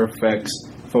particular affects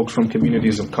folks from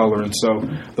communities of color. And so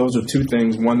those are two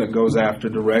things. One that goes after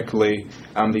directly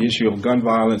the issue of gun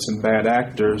violence and bad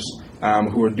actors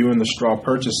who are doing the straw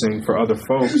purchasing for other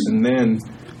folks. And then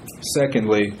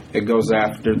secondly, it goes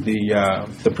after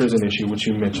the prison issue, which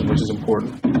you mentioned, which is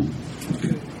important.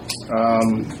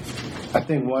 I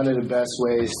think one of the best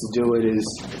ways to do it is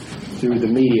through the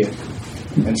media.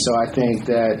 And so I think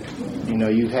that,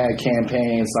 you've had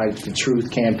campaigns like the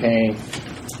Truth Campaign,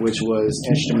 which was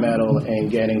instrumental in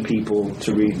getting people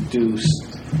to reduce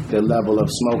the level of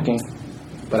smoking.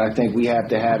 But I think we have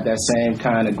to have that same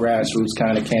kind of grassroots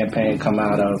kind of campaign come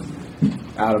out of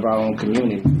our own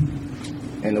community.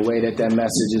 And the way that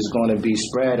message is going to be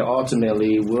spread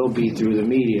ultimately will be through the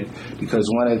media. Because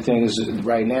one of the things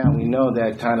right now, we know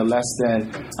that kind of less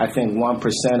than, I think,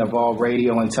 1% of all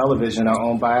radio and television are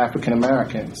owned by African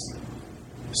Americans.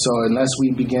 So unless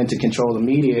we begin to control the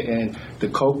media, and the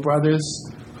Koch brothers,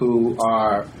 who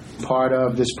are part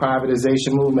of this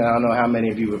privatization movement, I don't know how many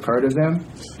of you have heard of them,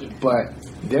 but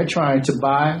they're trying to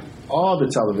buy all the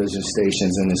television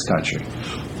stations in this country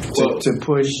to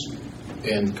push.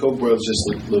 And Koch brothers,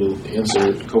 just a little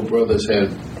insert, Koch brothers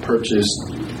had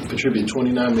contributed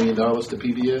 $29 million to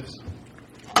PBS.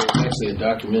 actually a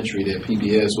documentary that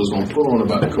PBS was going to put on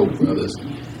about the Koch brothers,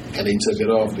 and they took it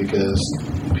off because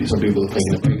some people are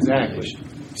thinking about exactly.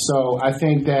 So I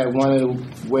think that one of the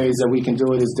ways that we can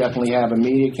do it is definitely have a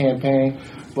media campaign,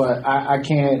 but I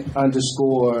can't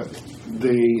underscore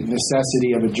the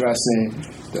necessity of addressing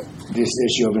this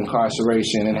issue of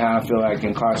incarceration and how I feel like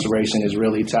incarceration is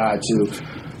really tied to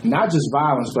not just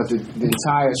violence, but the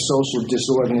entire social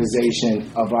disorganization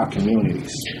of our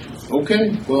communities.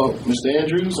 Okay, well, Mr.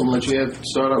 Andrews, I'm going to let you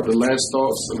start out the last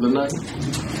thoughts of the night.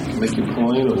 Make your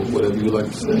point or whatever you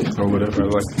like to say. Or whatever I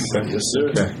like to say. Yes, sir.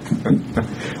 Okay.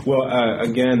 Well,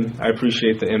 again, I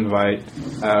appreciate the invite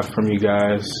from you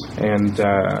guys. And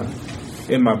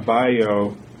in my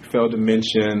bio, failed to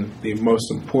mention the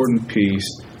most important piece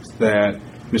that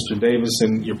Mr.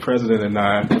 Davison, your president, and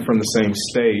I are from the same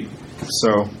state.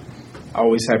 So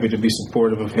always happy to be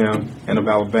supportive of him and of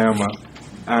Alabama.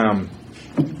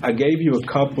 I gave you a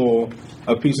couple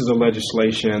of pieces of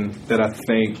legislation that I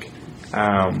think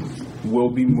will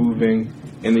be moving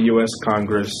in the U.S.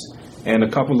 Congress, and a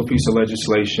couple of pieces of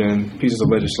legislation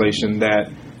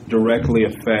that directly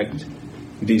affect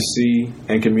D.C.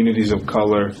 and communities of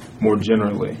color more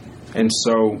generally. And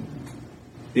so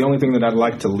the only thing that I'd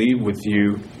like to leave with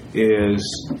you is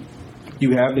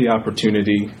you have the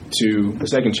opportunity to, the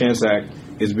Second Chance Act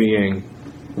is being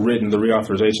written, the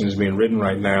reauthorization is being written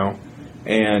right now,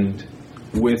 and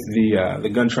with the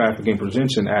Gun Trafficking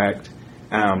Prevention Act,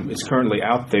 it's currently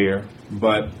out there,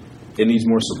 but it needs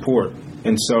more support.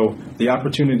 And so the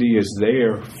opportunity is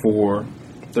there for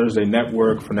Thursday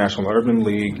Network, for National Urban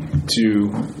League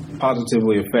to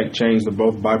positively affect change to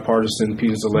both bipartisan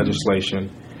pieces of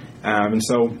legislation. And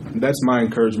so that's my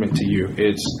encouragement to you.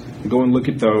 It's go and look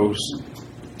at those,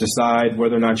 decide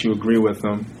whether or not you agree with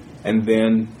them, and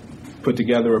then put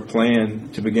together a plan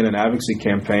to begin an advocacy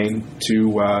campaign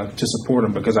to support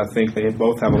them, because I think they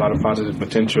both have a lot of positive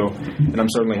potential, and I'm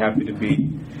certainly happy to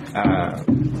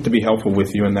be helpful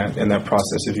with you in that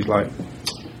process if you'd like.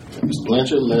 Mr.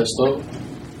 Blanchard, last thought.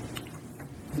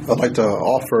 I'd like to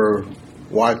offer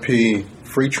YP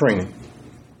free training.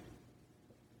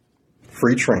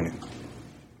 Free training.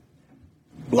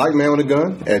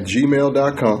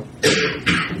 blackmanwithagun@gmail.com.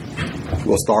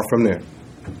 We'll start from there.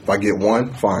 If I get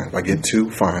one, fine. If I get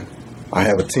two, fine. I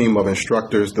have a team of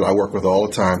instructors that I work with all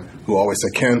the time who always say,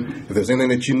 Ken, if there's anything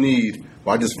that you need,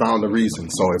 well, I just found the reason.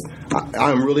 So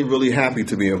I'm really, really happy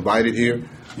to be invited here.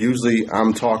 Usually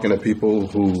I'm talking to people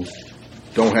who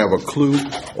don't have a clue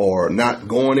or not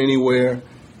going anywhere.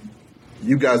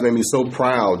 You guys made me so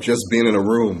proud just being in a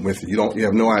room with you. You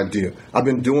have no idea. I've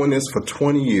been doing this for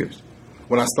 20 years.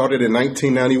 When I started in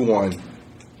 1991,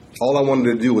 all I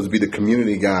wanted to do was be the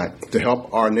community guy to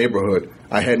help our neighborhood.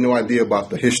 I had no idea about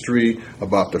the history,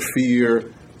 about the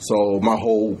fear, so my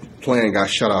whole plan got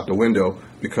shut out the window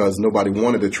because nobody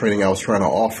wanted the training I was trying to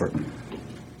offer.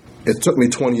 It took me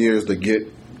 20 years to get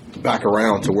back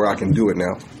around to where I can do it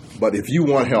now. But if you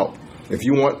want help, if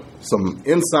you want some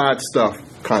inside stuff,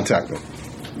 contact me.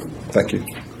 Thank you.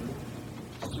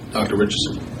 Dr.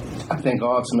 Richardson. I think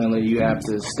ultimately you have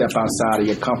to step outside of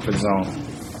your comfort zone.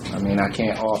 I mean, I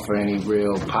can't offer any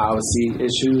real policy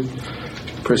issues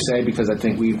per se because I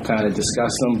think we've kind of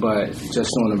discussed them, but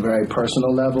just on a very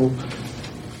personal level,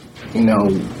 you know,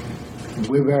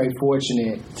 we're very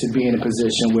fortunate to be in a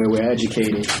position where we're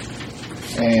educated,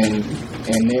 and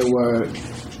there were,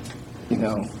 you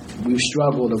know, we've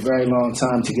struggled a very long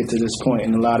time to get to this point,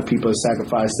 and a lot of people have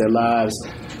sacrificed their lives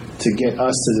to get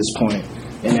us to this point,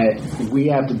 and that we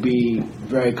have to be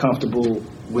very comfortable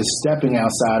with stepping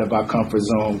outside of our comfort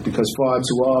zone because far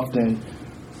too often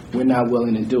we're not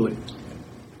willing to do it.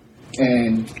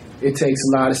 And it takes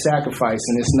a lot of sacrifice,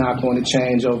 and it's not going to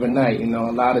change overnight. You know,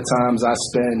 a lot of times I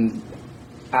spend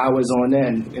hours on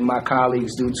end, and my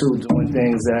colleagues do too, doing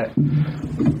things that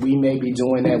we may be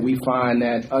doing that we find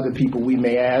that other people we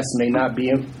may ask may not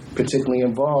be particularly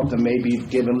involved and may be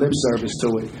giving lip service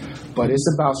to it. But it's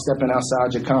about stepping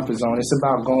outside your comfort zone. It's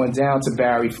about going down to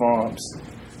Barry Farms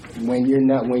when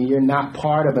you're not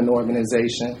part of an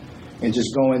organization and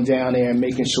just going down there and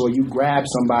making sure you grab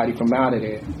somebody from out of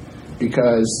there.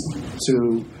 Because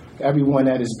to everyone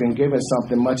that has been given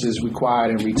something, much is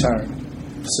required in return.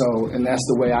 So, and that's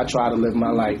the way I try to live my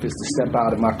life, is to step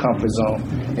out of my comfort zone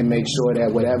and make sure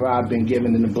that whatever I've been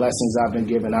given and the blessings I've been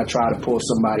given, I try to pull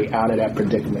somebody out of that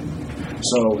predicament.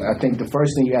 So I think the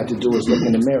first thing you have to do is look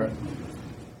in the mirror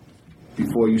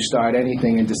before you start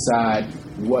anything and decide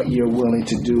what you're willing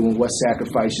to do and what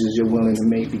sacrifices you're willing to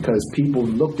make, because people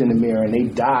looked in the mirror and they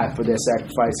died for their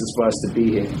sacrifices for us to be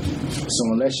here. So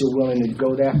unless you're willing to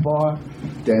go that far,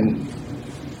 then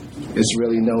it's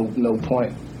really no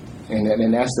point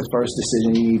And that's the first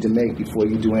decision you need to make before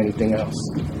you do anything else.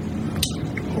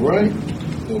 All right.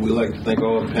 Well, we'd like to thank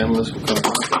all the panelists for coming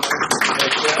on.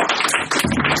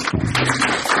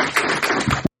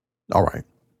 All right.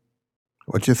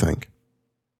 What you think?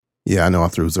 Yeah, I know I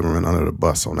threw Zimmerman under the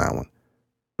bus on that one,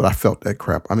 but I felt that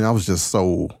crap. I mean, I was just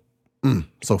so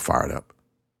fired up.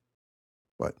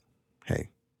 But hey,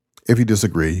 if you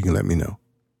disagree, you can let me know.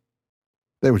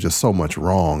 There was just so much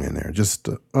wrong in there. Just,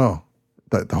 the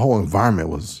whole environment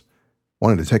was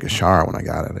wanting to take a shower when I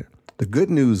got out of there. The good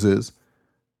news is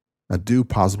I do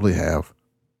possibly have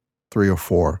 3 or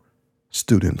 4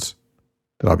 students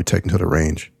that I'll be taking to the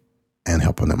range and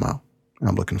helping them out.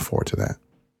 I'm looking forward to that.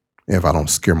 If I don't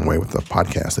scare them away with the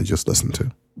podcast they just listened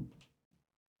to.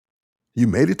 You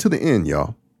made it to the end,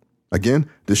 y'all. Again,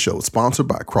 this show is sponsored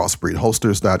by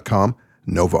CrossbreedHolsters.com,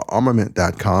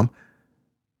 NovaArmament.com,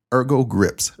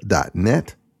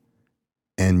 ErgoGrips.net,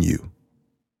 and you.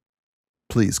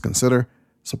 Please consider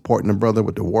supporting a brother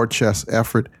with the war chest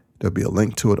effort. There'll be a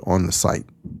link to it on the site.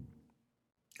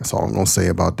 That's all I'm going to say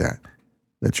about that.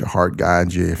 Let your heart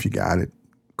guide you. If you got it,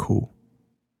 cool.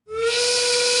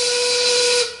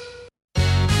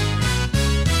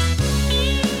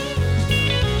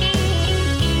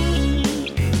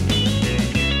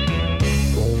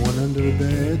 Born under the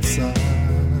bedside.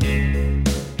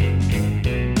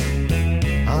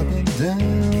 I've been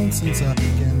down since I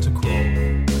began to crawl.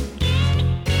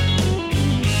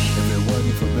 If it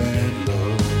wasn't for bad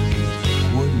luck,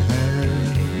 wouldn't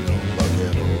have no luck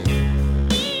at all.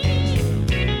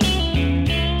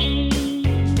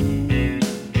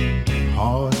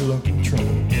 Hard luck and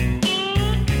trouble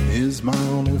is my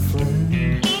only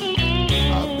friend.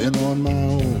 I've been on my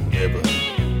own ever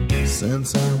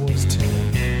since I was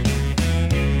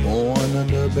 10. Born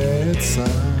under bedside.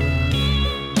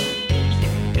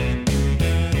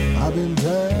 I've been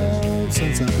down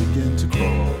since I began to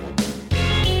crawl.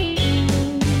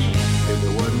 If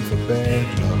it wasn't for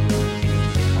bad luck,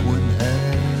 I wouldn't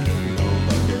have no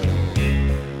luck at all.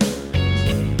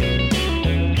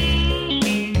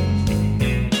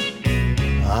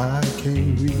 I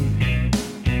can't read,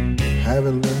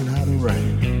 haven't learned how to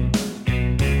write.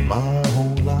 My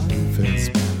whole life has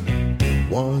been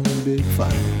one big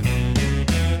fight.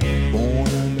 Born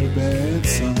under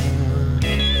bedside.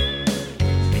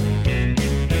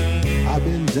 I've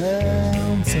been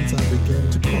down since I began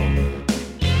to crawl.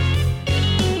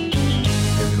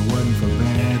 If it wasn't for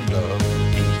bad luck,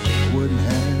 wouldn't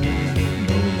have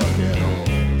no luck at all.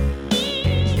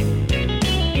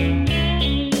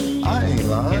 I ain't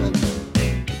lying.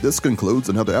 This concludes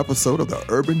another episode of the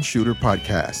Urban Shooter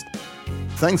Podcast.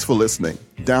 Thanks for listening,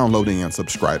 downloading, and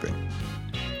subscribing.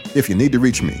 If you need to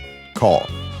reach me, call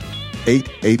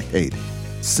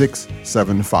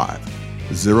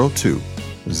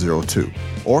 888-675-0202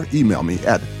 or email me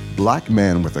at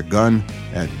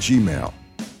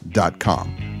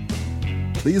blackmanwithagun@gmail.com.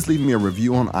 Please leave me a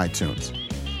review on iTunes,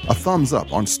 a thumbs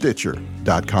up on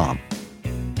Stitcher.com.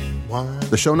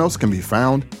 The show notes can be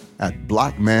found at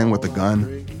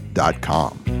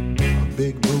blackmanwithagun.com. A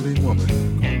big booty woman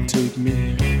gonna take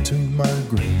me to my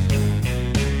grave.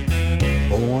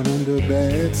 Born under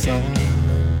bedside.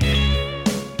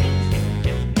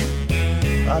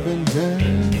 I've been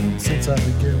down since I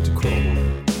began to crawl.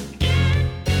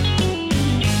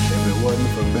 If it wasn't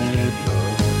for bad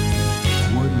luck, I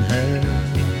wouldn't have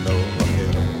no luck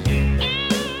at all.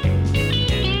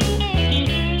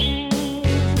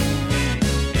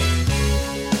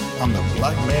 I'm the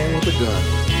black man with a gun.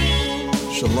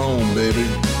 Shalom, baby.